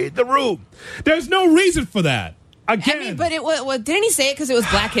should read the room. There's no reason for that. Again. I mean, but didn't he say it because it was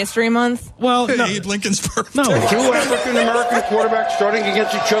Black History Month? Well, no. Abe Lincoln's birthday. No. 2 African-American quarterbacks starting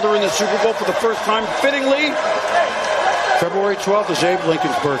against each other in the Super Bowl for the first time, fittingly. February 12th is Abe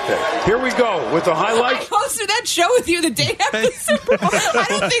Lincoln's birthday. Here we go with the highlights. I hosted that show with you the day after the Super Bowl.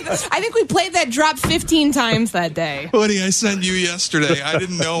 I think we played that drop 15 times that day. Woody, I sent you yesterday. I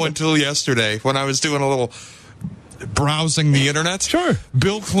didn't know until yesterday when I was doing a little browsing the internet. Sure.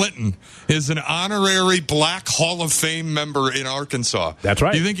 Bill Clinton is an honorary Black Hall of Fame member in Arkansas. That's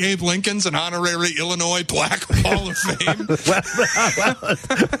right. Do you think Abe Lincoln's an honorary Illinois Black Hall of Fame?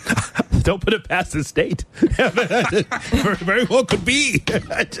 Don't put it past the state. Very well could be.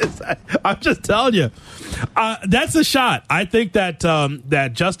 I'm just telling you. That's a shot. I think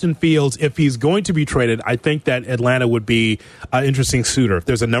that Justin Fields, if he's going to be traded, I think that Atlanta would be an interesting suitor.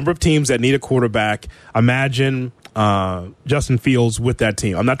 There's a number of teams that need a quarterback. Imagine Justin Fields with that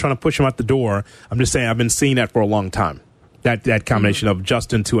team. I'm not trying to push him out the door. I'm just saying I've been seeing that for a long time. That combination of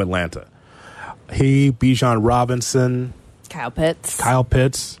Justin to Atlanta. He, Bijan Robinson. Kyle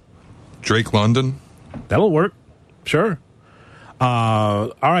Pitts. Drake London. That'll work. Sure. All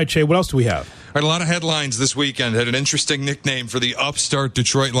right, Shay, what else do we have? All right, a lot of headlines this weekend had an interesting nickname for the upstart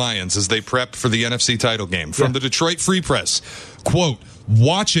Detroit Lions as they prep for the NFC title game. From the Detroit Free Press, quote,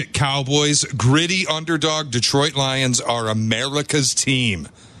 "Watch it, Cowboys. Gritty underdog Detroit Lions are America's team."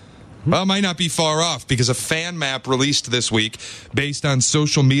 Well, it might not be far off because a fan map released this week based on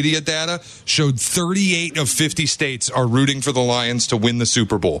social media data showed 38 of 50 states are rooting for the Lions to win the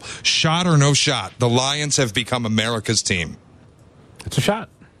Super Bowl. Shot or no shot, the Lions have become America's team. It's a shot.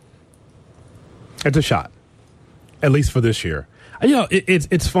 It's a shot, at least for this year.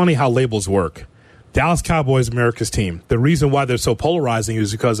 It's funny how labels work. Dallas Cowboys, America's team. The reason why they're so polarizing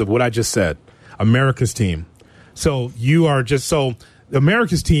is because of what I just said. America's team. So you are just so...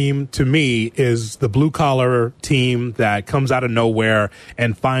 America's team, to me, is the blue-collar team that comes out of nowhere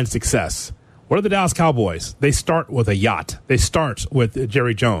and finds success. What are the Dallas Cowboys? They start with a yacht. They start with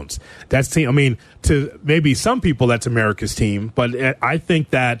Jerry Jones. That's team. I mean, to maybe some people, that's America's team. But I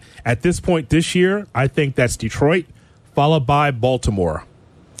think that at this point this year, I think that's Detroit, followed by Baltimore.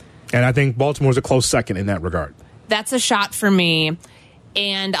 And I think Baltimore's a close second in that regard. That's a shot for me.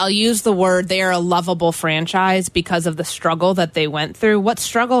 And I'll use the word, they are a lovable franchise because of the struggle that they went through. What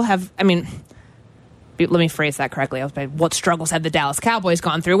struggle let me phrase that correctly. What struggles have the Dallas Cowboys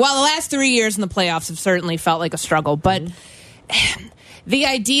gone through? Well, the last 3 years in the playoffs have certainly felt like a struggle. But the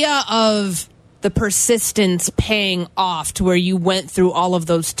idea of the persistence paying off to where you went through all of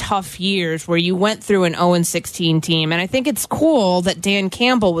those tough years, where you went through an 0-16 team. And I think it's cool that Dan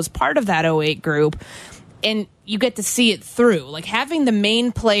Campbell was part of that 08 group. And you get to see it through, like having the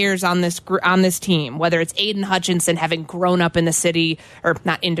main players on this team, whether it's Aiden Hutchinson having grown up in the city, or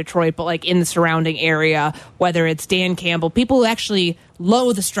not in Detroit, but like in the surrounding area, whether it's Dan Campbell, people who actually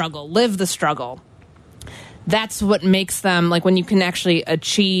live the struggle. That's what makes them, like, when you can actually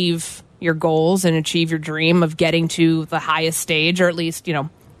achieve your goals and achieve your dream of getting to the highest stage, or at least,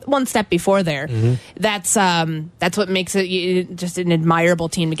 one step before there. Mm-hmm. That's what makes it just an admirable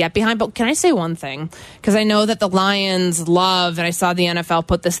team to get behind. But can I say one thing? Because I know that the Lions love, and I saw the NFL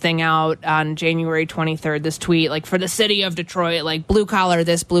put this thing out on January 23rd, this tweet, like, for the city of Detroit, like, blue collar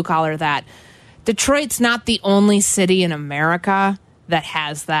this, blue collar that. Detroit's not the only city in America that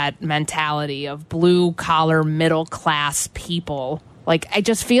has that mentality of blue collar, middle class people. Like, I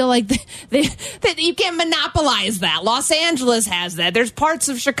just feel like that you can't monopolize that. Los Angeles has that. There's parts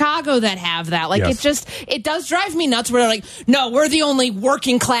of Chicago that have that. Like, yes. It does drive me nuts where they're like, no, we're the only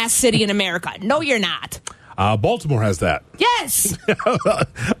working class city in America. No, you're not. Baltimore has that. Yes.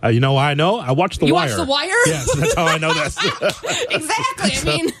 You know why I know? I watched The Wire. You watch The Wire? Yes, that's how I know that.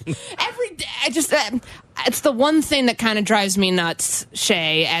 Exactly. I mean, every day, it's the one thing that kind of drives me nuts,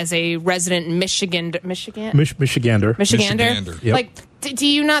 Shay, as a resident Michigander. Yep. Like, Do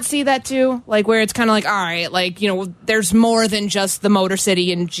you not see that too? Like where it's kind of like, all right, like, you know, there's more than just the Motor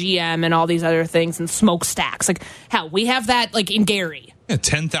City and GM and all these other things and smokestacks. Like, hell, we have that like in Gary. Yeah,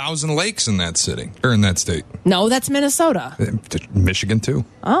 10,000 lakes in that city or in that state. No, that's Minnesota. Michigan too.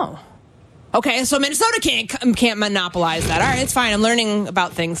 Oh. Okay, so Minnesota can't monopolize that. All right, it's fine. I'm learning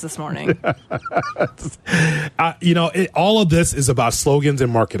about things this morning. All of this is about slogans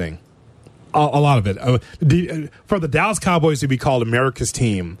and marketing. A lot of it. For the Dallas Cowboys to be called America's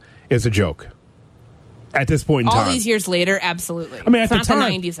team is a joke at this point in time. All these years later, absolutely. I mean, it's at not the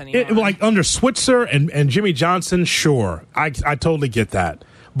time, the 90s anymore. Like under Switzer and Jimmy Johnson, sure. I totally get that.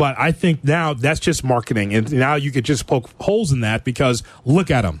 But I think now that's just marketing. And now you could just poke holes in that because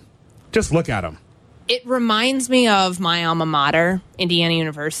look at them. Just look at them. It reminds me of my alma mater, Indiana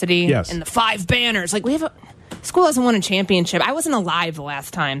University. Yes. And the 5 banners. Like, school hasn't won a championship. I wasn't alive the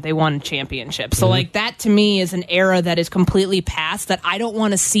last time they won a championship. So, like, that to me is an era that is completely past that I don't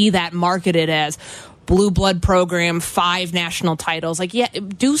want to see that marketed as blue blood program, 5 national titles. Like, yeah,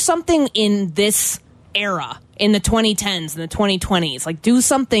 do something in this era, in the 2010s and the 2020s. Like, do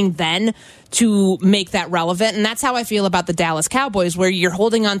something then to make that relevant. And that's how I feel about the Dallas Cowboys, where you're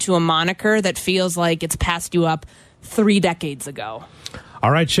holding on to a moniker that feels like it's passed you up 3 decades ago.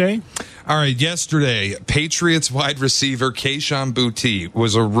 All right, Shay. All right, yesterday, Patriots wide receiver Kayshon Boutte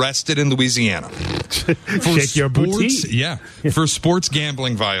was arrested in Louisiana. Shake your booty. Yeah, for sports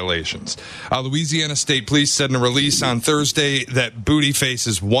gambling violations. Louisiana State Police said in a release on Thursday that Boutte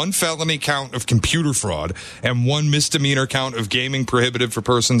faces 1 felony count of computer fraud and 1 misdemeanor count of gaming prohibited for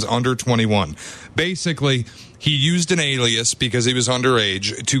persons under 21. Basically, he used an alias because he was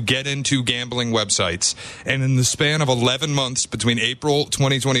underage to get into gambling websites. And in the span of 11 months between April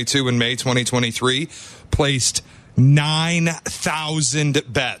 2022 and May 2023, placed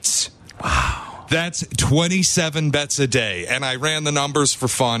 9,000 bets. Wow. That's 27 bets a day. And I ran the numbers for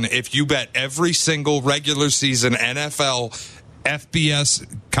fun. If you bet every single regular season NFL, FBS,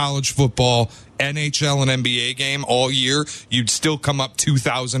 college football, NHL, and NBA game all year, you'd still come up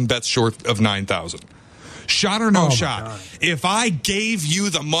 2,000 bets short of 9,000. Shot or no shot? God. If I gave you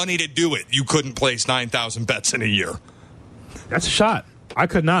the money to do it, you couldn't place 9,000 bets in a year. That's a shot. I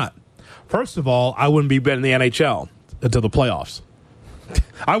could not. First of all, I wouldn't be betting the NHL until the playoffs.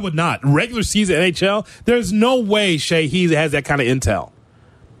 I would not. Regular season NHL, there's no way, Shay, he has that kind of intel.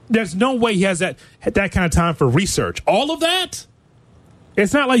 There's no way he has that kind of time for research. All of that?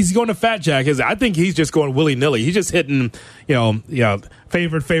 It's not like he's going to Fat Jack. I think he's just going willy-nilly. He's just hitting, favorite.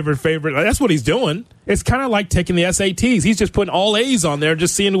 That's what he's doing. It's kind of like taking the SATs. He's just putting all A's on there,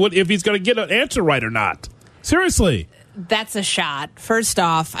 just seeing if he's going to get an answer right or not. Seriously. That's a shot. First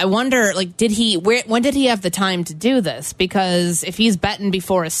off, I wonder, when did he have the time to do this? Because if he's betting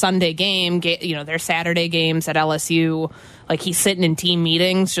before a Sunday game, their Saturday games at LSU, like he's sitting in team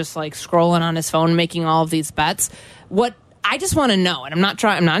meetings, just like scrolling on his phone, making all of these bets. What I just want to know, and I'm not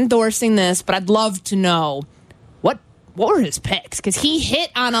endorsing this, but I'd love to know what were his picks, because he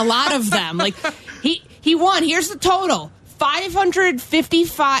hit on a lot of them. Like he won. Here's the total: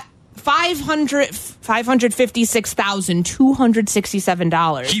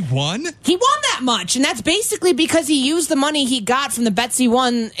 $556,267. He won? He won that much, and that's basically because he used the money he got from the bets he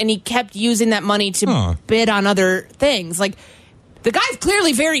won, and he kept using that money to bid on other things. Like, the guy's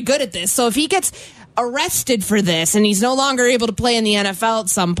clearly very good at this, so if he gets arrested for this and he's no longer able to play in the NFL at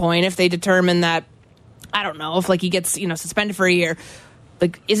some point, if they determine that, I don't know, if he gets suspended for a year,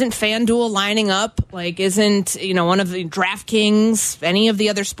 isn't FanDuel lining up? Isn't one of the DraftKings, any of the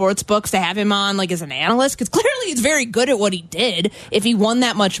other sports books to have him on as an analyst? Because clearly he's very good at what he did if he won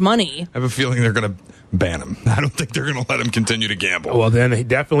that much money. I have a feeling they're going to ban him. I don't think they're going to let him continue to gamble. Well, then he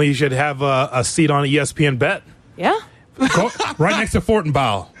definitely should have a seat on ESPN Bet. Yeah. Right next to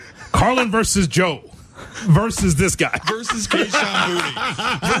Fortenbaugh. Carlin versus Joe versus this guy. Versus Kayshon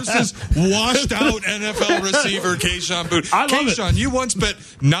Boutte. Versus washed out NFL receiver Kayshon Boutte. I love Kayshon, you once bet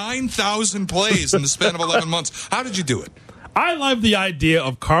 9,000 plays in the span of 11 months. How did you do it? I love the idea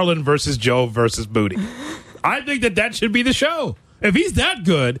of Carlin versus Joe versus Boutte. I think that should be the show. If he's that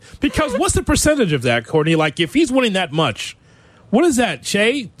good, because what's the percentage of that, Courtney? If he's winning that much, what is that,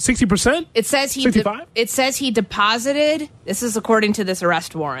 Shay? 60%? It says he 65? It says he deposited. This is according to this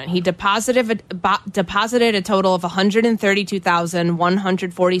arrest warrant. He deposited a total of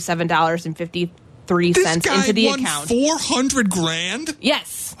 $132,147.53 into the account. $400,000?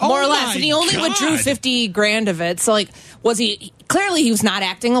 Yes, more or less. And he only withdrew $50,000 of it. So, was he clearly he was not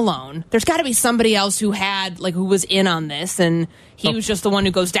acting alone. There's got to be somebody else who was in on this, and he was just the one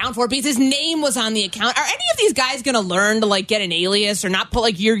who goes down for it because his name was on the account. Are any of these guys going to learn to get an alias or not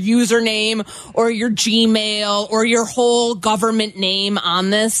put your username or your Gmail or your whole government name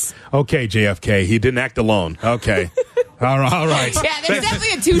on this? Okay, JFK, he didn't act alone. Okay. All right. Yeah, there's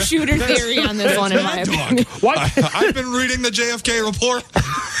definitely a two-shooter theory on this one, in my opinion. I've been reading the JFK report.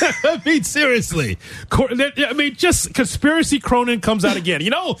 I mean, seriously. Just Conspiracy Cronin comes out again.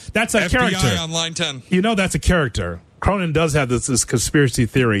 That's a FBI character. on line 10. That's a character. Cronin does have this conspiracy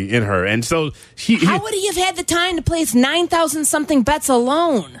theory in her. And so how would he have had the time to place 9,000-something bets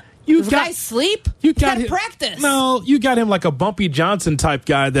alone? Does the guy sleep? You got to practice. No, you got him like a Bumpy Johnson type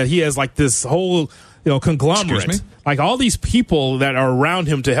guy that he has this whole conglomerate. All these people that are around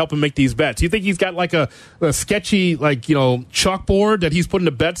him to help him make these bets. You think he's got a sketchy chalkboard that he's putting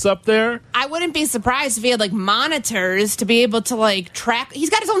the bets up there? I wouldn't be surprised if he had monitors to be able to track.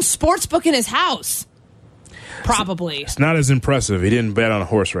 He's got his own sports book in his house. Probably. It's not as impressive. He didn't bet on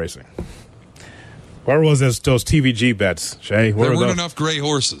horse racing. Where was those TVG bets, Shay? There weren't enough gray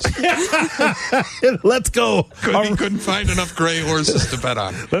horses. Let's go. He couldn't find enough gray horses to bet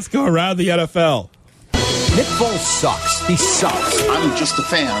on. Let's go around the NFL. Nick Foles sucks. He sucks. I'm just a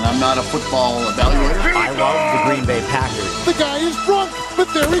fan. I'm not a football evaluator. I love the Green Bay Packers. The guy is drunk,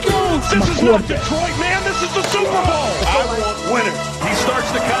 but there he goes. This is not Detroit, man. This is the Super Bowl. I want winners. He starts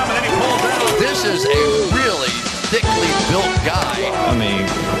to come and then he pulls out. This is a really thickly built guy. I mean,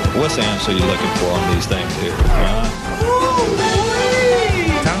 what's the answer you're looking for on these things here?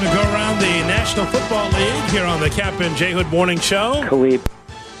 Time to go around the National Football League here on the Kap and J Hood Morning Show. Khalib.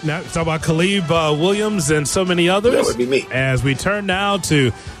 Now, talk about Khalib Williams and so many others. That would be me. As we turn now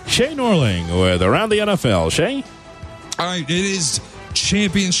to Shay Norling with Around the NFL. Shay? All right, it is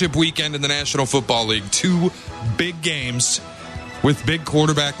championship weekend in the National Football League. 2 big games with big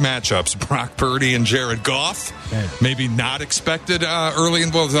quarterback matchups. Brock Purdy and Jared Goff. Man. Maybe not expected early in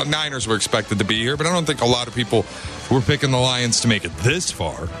the Niners were expected to be here, but I don't think a lot of people were picking the Lions to make it this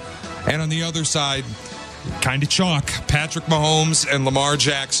far. And on the other side, kind of chalk, Patrick Mahomes and Lamar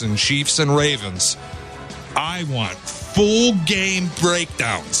Jackson, Chiefs and Ravens. I want full game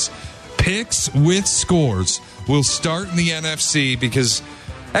breakdowns. Picks with scores. We'll start in the NFC because,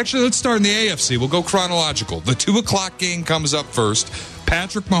 actually, let's start in the AFC. We'll go chronological. The 2 o'clock game comes up first.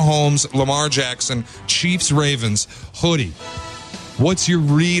 Patrick Mahomes, Lamar Jackson, Chiefs, Ravens. Hoodie, what's your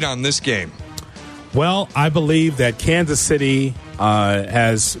read on this game? Well, I believe that Kansas City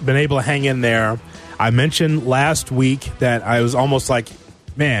has been able to hang in there. I mentioned last week that I was almost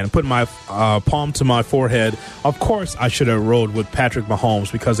putting my palm to my forehead. Of course, I should have rode with Patrick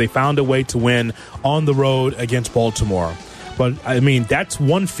Mahomes because they found a way to win on the road against Baltimore. But, I mean, that's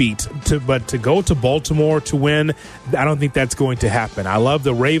one feat. But to go to Baltimore to win, I don't think that's going to happen. I love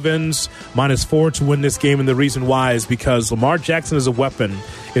the Ravens -4 to win this game, and the reason why is because Lamar Jackson as a weapon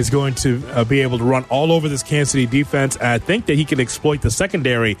is going to be able to run all over this Kansas City defense, and I think that he can exploit the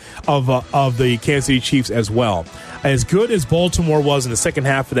secondary of the Kansas City Chiefs as well. As good as Baltimore was in the second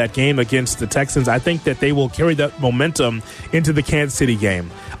half of that game against the Texans, I think that they will carry that momentum into the Kansas City game.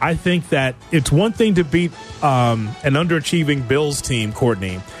 I think that it's one thing to beat an underachieving Bills team,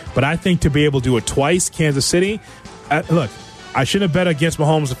 Courtney, but I think to be able to do it twice, Kansas City, look, I shouldn't have bet against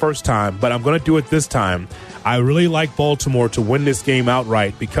Mahomes the first time, but I'm going to do it this time. I really like Baltimore to win this game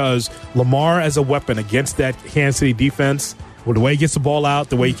outright because Lamar as a weapon against that Kansas City defense, with the way he gets the ball out,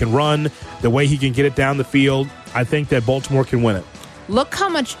 the way he can run, the way he can get it down the field, I think that Baltimore can win it. Look how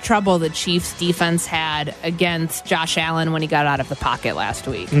much trouble the Chiefs defense had against Josh Allen when he got out of the pocket last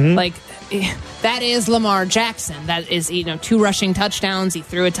week. Mm-hmm. That is Lamar Jackson. That is, 2 rushing touchdowns. He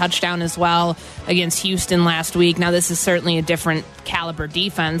threw a touchdown as well against Houston last week. Now, this is certainly a different caliber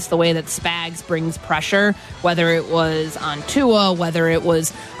defense, the way that Spags brings pressure, whether it was on Tua, whether it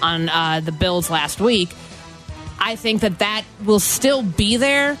was on the Bills last week. I think that will still be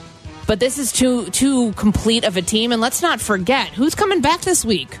there. But this is too complete of a team. And let's not forget, who's coming back this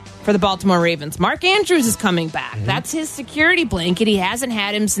week for the Baltimore Ravens? Mark Andrews is coming back. Mm-hmm. That's his security blanket. He hasn't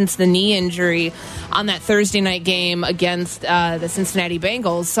had him since the knee injury on that Thursday night game against the Cincinnati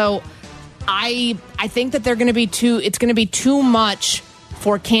Bengals. So I think that it's going to be too much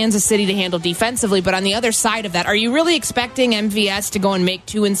for Kansas City to handle defensively. But on the other side of that, are you really expecting MVS to go and make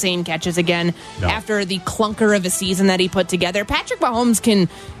 2 insane catches again after the clunker of a season that he put together? Patrick Mahomes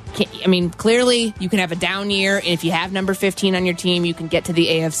clearly you can have a down year. And if you have number 15 on your team, you can get to the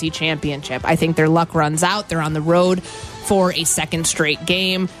AFC Championship. I think their luck runs out. They're on the road for a second straight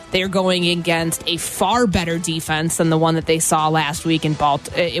game. They're going against a far better defense than the one that they saw last week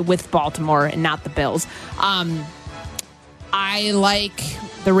with Baltimore and not the Bills. I like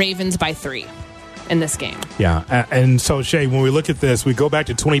the Ravens by 3 in this game. Yeah, and so, Shay, when we look at this, we go back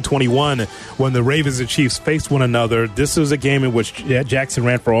to 2021 when the Ravens and Chiefs faced one another. This was a game in which Jackson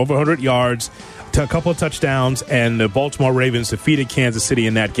ran for over 100 yards, a couple of touchdowns, and the Baltimore Ravens defeated Kansas City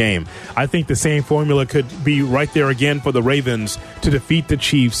in that game. I think the same formula could be right there again for the Ravens to defeat the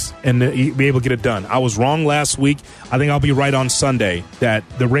Chiefs and be able to get it done. I was wrong last week. I think I'll be right on Sunday that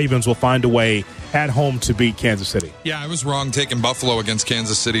the Ravens will find a way at home to beat Kansas City. Yeah, I was wrong taking Buffalo against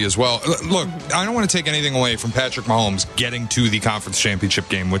Kansas City as well. Look, I don't want to take anything away from Patrick Mahomes getting to the conference championship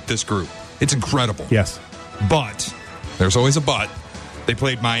game with this group. It's incredible. Yes. But, there's always a but, they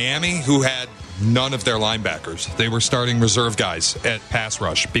played Miami, who had none of their linebackers. They were starting reserve guys at pass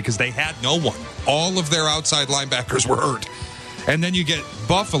rush because they had no one. All of their outside linebackers were hurt. And then you get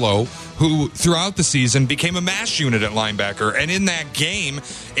Buffalo, who throughout the season became a mash unit at linebacker. And in that game,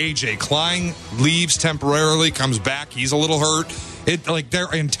 A.J. Klein leaves temporarily, comes back. He's a little hurt.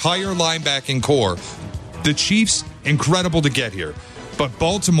 Their entire linebacking core. The Chiefs, incredible to get here. But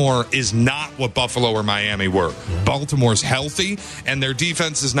Baltimore is not what Buffalo or Miami were. Baltimore's healthy, and their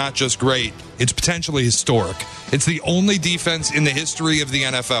defense is not just great. It's potentially historic. It's the only defense in the history of the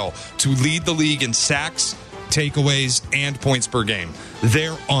NFL to lead the league in sacks, takeaways, and points per game.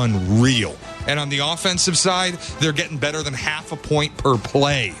 They're unreal. And on the offensive side, they're getting better than half a point per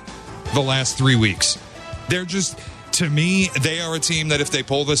play the last 3 weeks. They're just, to me, they are a team that if they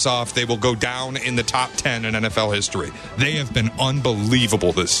pull this off, they will go down in the top 10 in NFL history. They have been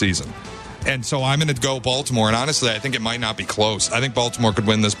unbelievable this season. And so I'm going to go Baltimore. And honestly, I think it might not be close. I think Baltimore could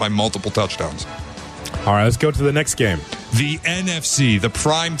win this by multiple touchdowns. All right, let's go to the next game. The NFC, the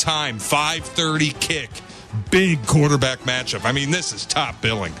prime time, 5:30 kick. Big quarterback matchup. I mean, this is top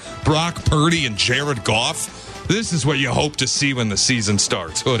billing. Brock Purdy and Jared Goff. This is what you hope to see when the season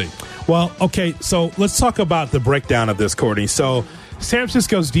starts. Hoodie. Well, okay, so let's talk about the breakdown of this, Courtney. So San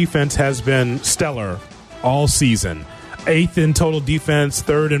Francisco's defense has been stellar all season. 8th in total defense,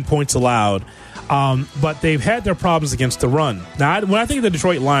 3rd in points allowed. But they've had their problems against the run. Now, when I think of the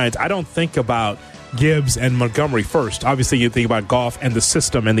Detroit Lions, I don't think about Gibbs and Montgomery first. Obviously, you think about Goff and the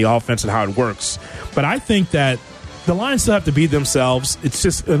system and the offense and how it works. But I think that the Lions still have to be themselves. It's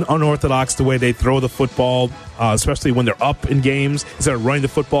just unorthodox the way they throw the football, especially when they're up in games. Instead of running the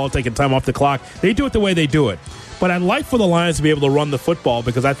football, taking time off the clock, they do it the way they do it. But I'd like for the Lions to be able to run the football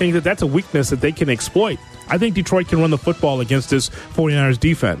because I think that that's a weakness that they can exploit. I think Detroit can run the football against this 49ers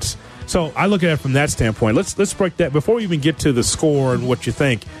defense. So I look at it from that standpoint. Let's break that. Before we even get to the score and what you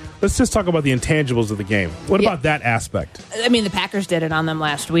think, let's just talk about the intangibles of the game. What about that aspect? I mean, the Packers did it on them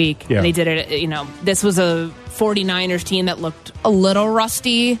last week. Yeah. They did it, this was a 49ers team that looked a little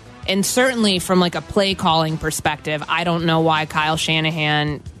rusty. And certainly from like a play calling perspective, I don't know why Kyle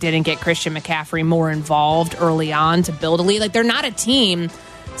Shanahan didn't get Christian McCaffrey more involved early on to build a lead. Like, they're not a team.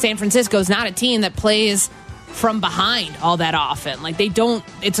 San Francisco's not a team that plays from behind all that often. Like,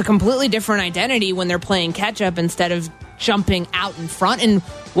 it's a completely different identity when they're playing catch up instead of jumping out in front. And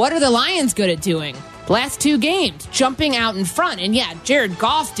what are the Lions good at doing? The last 2 games, jumping out in front. And yeah, Jared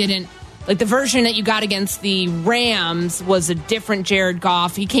Goff didn't, like, the version that you got against the Rams was a different Jared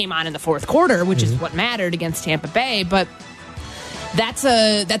Goff. He came on in the 4th quarter, which is what mattered against Tampa Bay. But that's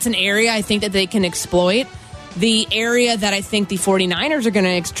an area I think that they can exploit. The area that I think the 49ers are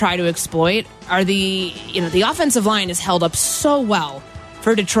going to try to exploit are the offensive line has held up so well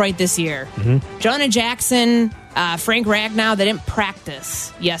for Detroit this year. Jonah Jackson, Frank Ragnow, they didn't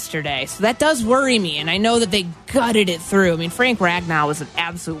practice yesterday. So that does worry me. And I know that they gutted it through. I mean, Frank Ragnow was an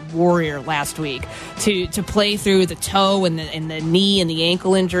absolute warrior last week to play through the toe and the knee and the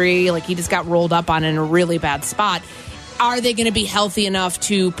ankle injury. Like, he just got rolled up on in a really bad spot. Are they going to be healthy enough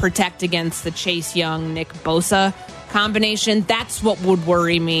to protect against the Chase Young, Nick Bosa combination? That's what would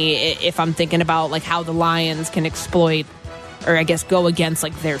worry me if I'm thinking about like how the Lions can exploit or I guess go against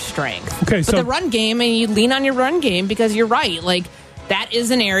like their strength. Okay, but the run game, and you lean on your run game because you're right. Like, that is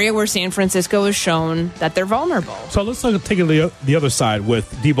an area where San Francisco has shown that they're vulnerable. So let's take it to the other side with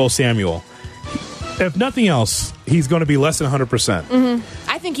Deebo Samuel. If nothing else, he's going to be less than 100%.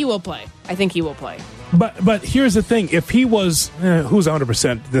 I think he will play. But here's the thing. If he was, who's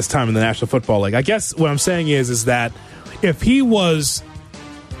 100% this time in the National Football League? I guess what I'm saying is that if he was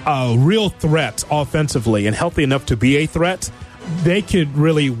a real threat offensively and healthy enough to be a threat, they could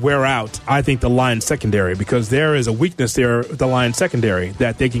really wear out, I think, the Lions secondary because there is a weakness there, the Lions secondary,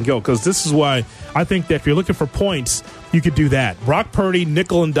 that they can go. Because this is why I think that if you're looking for points, you could do that. Brock Purdy,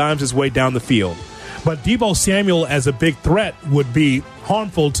 nickel and dimes his way down the field. But Deebo Samuel as a big threat would be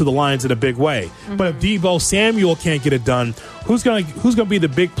harmful to the Lions in a big way. But if Deebo Samuel can't get it done, who's going to be the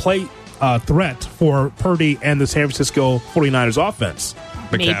big play threat for Purdy and the San Francisco 49ers offense.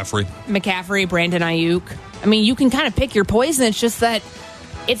 McCaffrey, Brandon Ayuk. I mean, you can kind of pick your poison. It's just that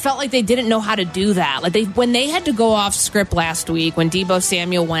it felt like they didn't know how to do that. Like when they had to go off script last week, when Deebo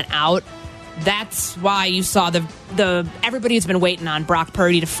Samuel went out, that's why you saw the everybody's been waiting on Brock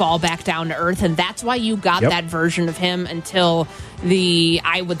Purdy to fall back down to earth, and that's why you got that version of him until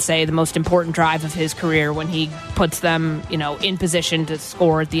I would say the most important drive of his career, when he puts them, in position to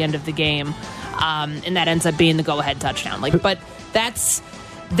score at the end of the game, and that ends up being the go-ahead touchdown. But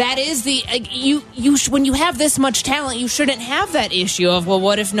that is when you have this much talent, you shouldn't have that issue of, well,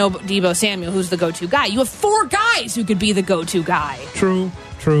 what if no Deebo Samuel, who's the go-to guy? You have 4 guys who could be the go-to guy. True.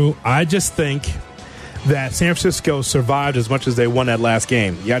 I just think that San Francisco survived as much as they won that last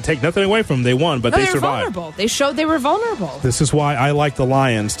game. You got to take nothing away from them. They won, but they survived. Vulnerable. They showed they were vulnerable. This is why I like the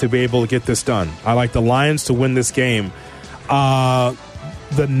Lions to be able to get this done. I like the Lions to win this game. The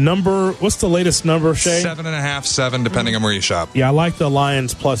number, what's the latest number, Shay? 7.5, 7, depending on where you shop. Yeah, I like the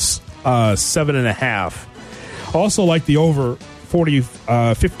Lions plus 7.5. Also like the over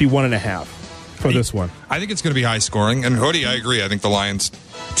 51.5 for this one. I think it's going to be high scoring. And Hoodie, I agree. I think the Lions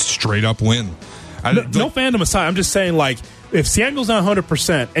straight up win. No fandom aside, I'm just saying, like, if Samuel's not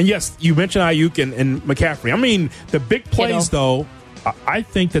 100%, and yes, you mentioned Ayuk and McCaffrey. I mean, the big plays, though, I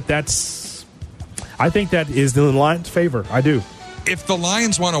think that is in the Lions' favor. I do. If the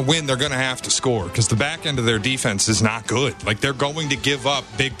Lions want to win, they're going to have to score because the back end of their defense is not good. Like, they're going to give up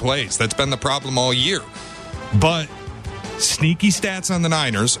big plays. That's been the problem all year. But sneaky stats on the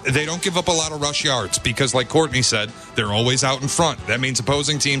Niners, they don't give up a lot of rush yards because, like Courtney said, they're always out in front. That means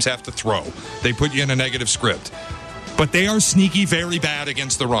opposing teams have to throw. They put you in a negative script. But they are sneaky very bad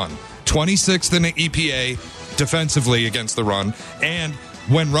against the run. 26th in the EPA defensively against the run. And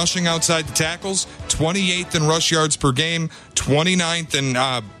when rushing outside the tackles, 28th in rush yards per game, 29th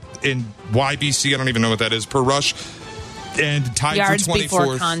in YBC, I don't even know what that is, per rush, and tied yards for 24th.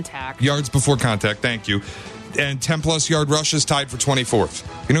 Before contact. Yards before contact, thank you. And 10-plus yard rushes tied for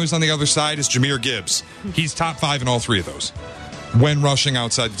 24th. You know who's on the other side is Jahmyr Gibbs. He's top 5 in all 3 of those when rushing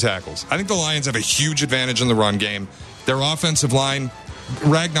outside the tackles. I think the Lions have a huge advantage in the run game. Their offensive line,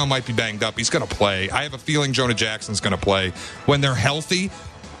 Ragnow might be banged up. He's going to play. I have a feeling Jonah Jackson's going to play. When they're healthy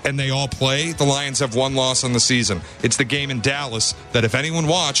and they all play, the Lions have 1 loss on the season. It's the game in Dallas that if anyone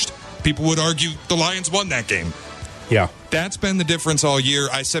watched, people would argue the Lions won that game. Yeah. That's been the difference all year.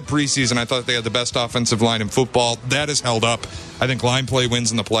 I said preseason, I thought they had the best offensive line in football. That has held up. I think line play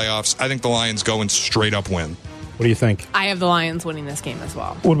wins in the playoffs. I think the Lions go and straight up win. What do you think? I have the Lions winning this game as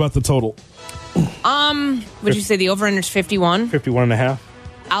well. What about the total? Would you say the over-under is 51? 51.5.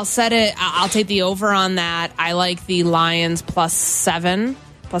 I'll set it. I'll take the over on that. I like the Lions plus 7,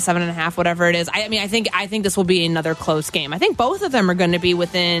 plus 7.5, whatever it is. I think this will be another close game. I think both of them are going to be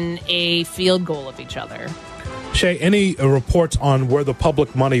within a field goal of each other. Shay, any reports on where the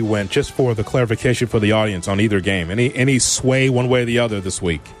public money went, just for the clarification for the audience on either game? Any sway one way or the other this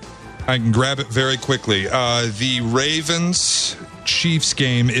week? I can grab it very quickly. The Ravens-Chiefs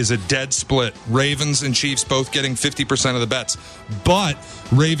game is a dead split. Ravens and Chiefs both getting 50% of the bets, but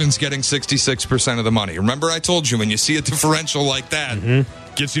Ravens getting 66% of the money. Remember I told you, when you see a differential like that,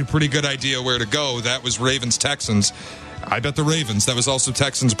 gives you a pretty good idea where to go. That was Ravens-Texans. I bet the Ravens. That was also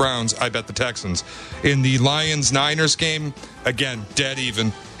Texans-Browns. I bet the Texans. In the Lions-Niners game, again, dead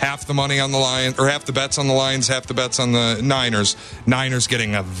even. Half the money on the Lions, or half the bets on the Lions, half the bets on the Niners. Niners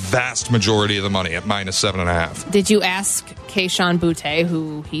getting a vast majority of the money at minus 7.5. Did you ask Kayshon Boutte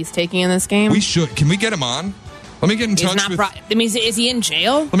who he's taking in this game? We should. Can we get him on? Let me get in touch with... is he in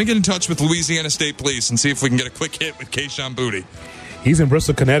jail? Let me get in touch with Louisiana State Police and see if we can get a quick hit with Kayshon Boutte. He's in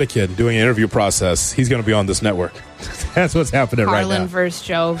Bristol, Connecticut, doing an interview process. He's going to be on this network. That's what's happening right now. Harlan versus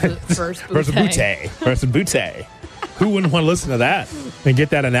Joe versus Boutte. Versus Boutte. Who wouldn't want to listen to that and get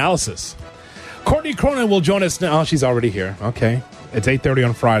that analysis? Courtney Cronin will join us now. Oh, she's already here. Okay. It's 8:30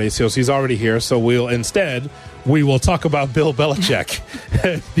 on Friday, so she's already here. So we will talk about Bill Belichick.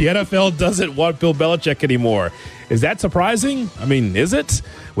 The NFL doesn't want Bill Belichick anymore. Is that surprising? I mean, is it?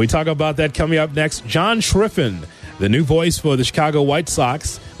 We talk about that coming up next. John Schriffen, the new voice for the Chicago White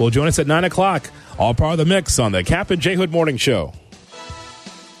Sox, will join us at 9 o'clock. All part of the mix on the Kap and J Hood Morning Show.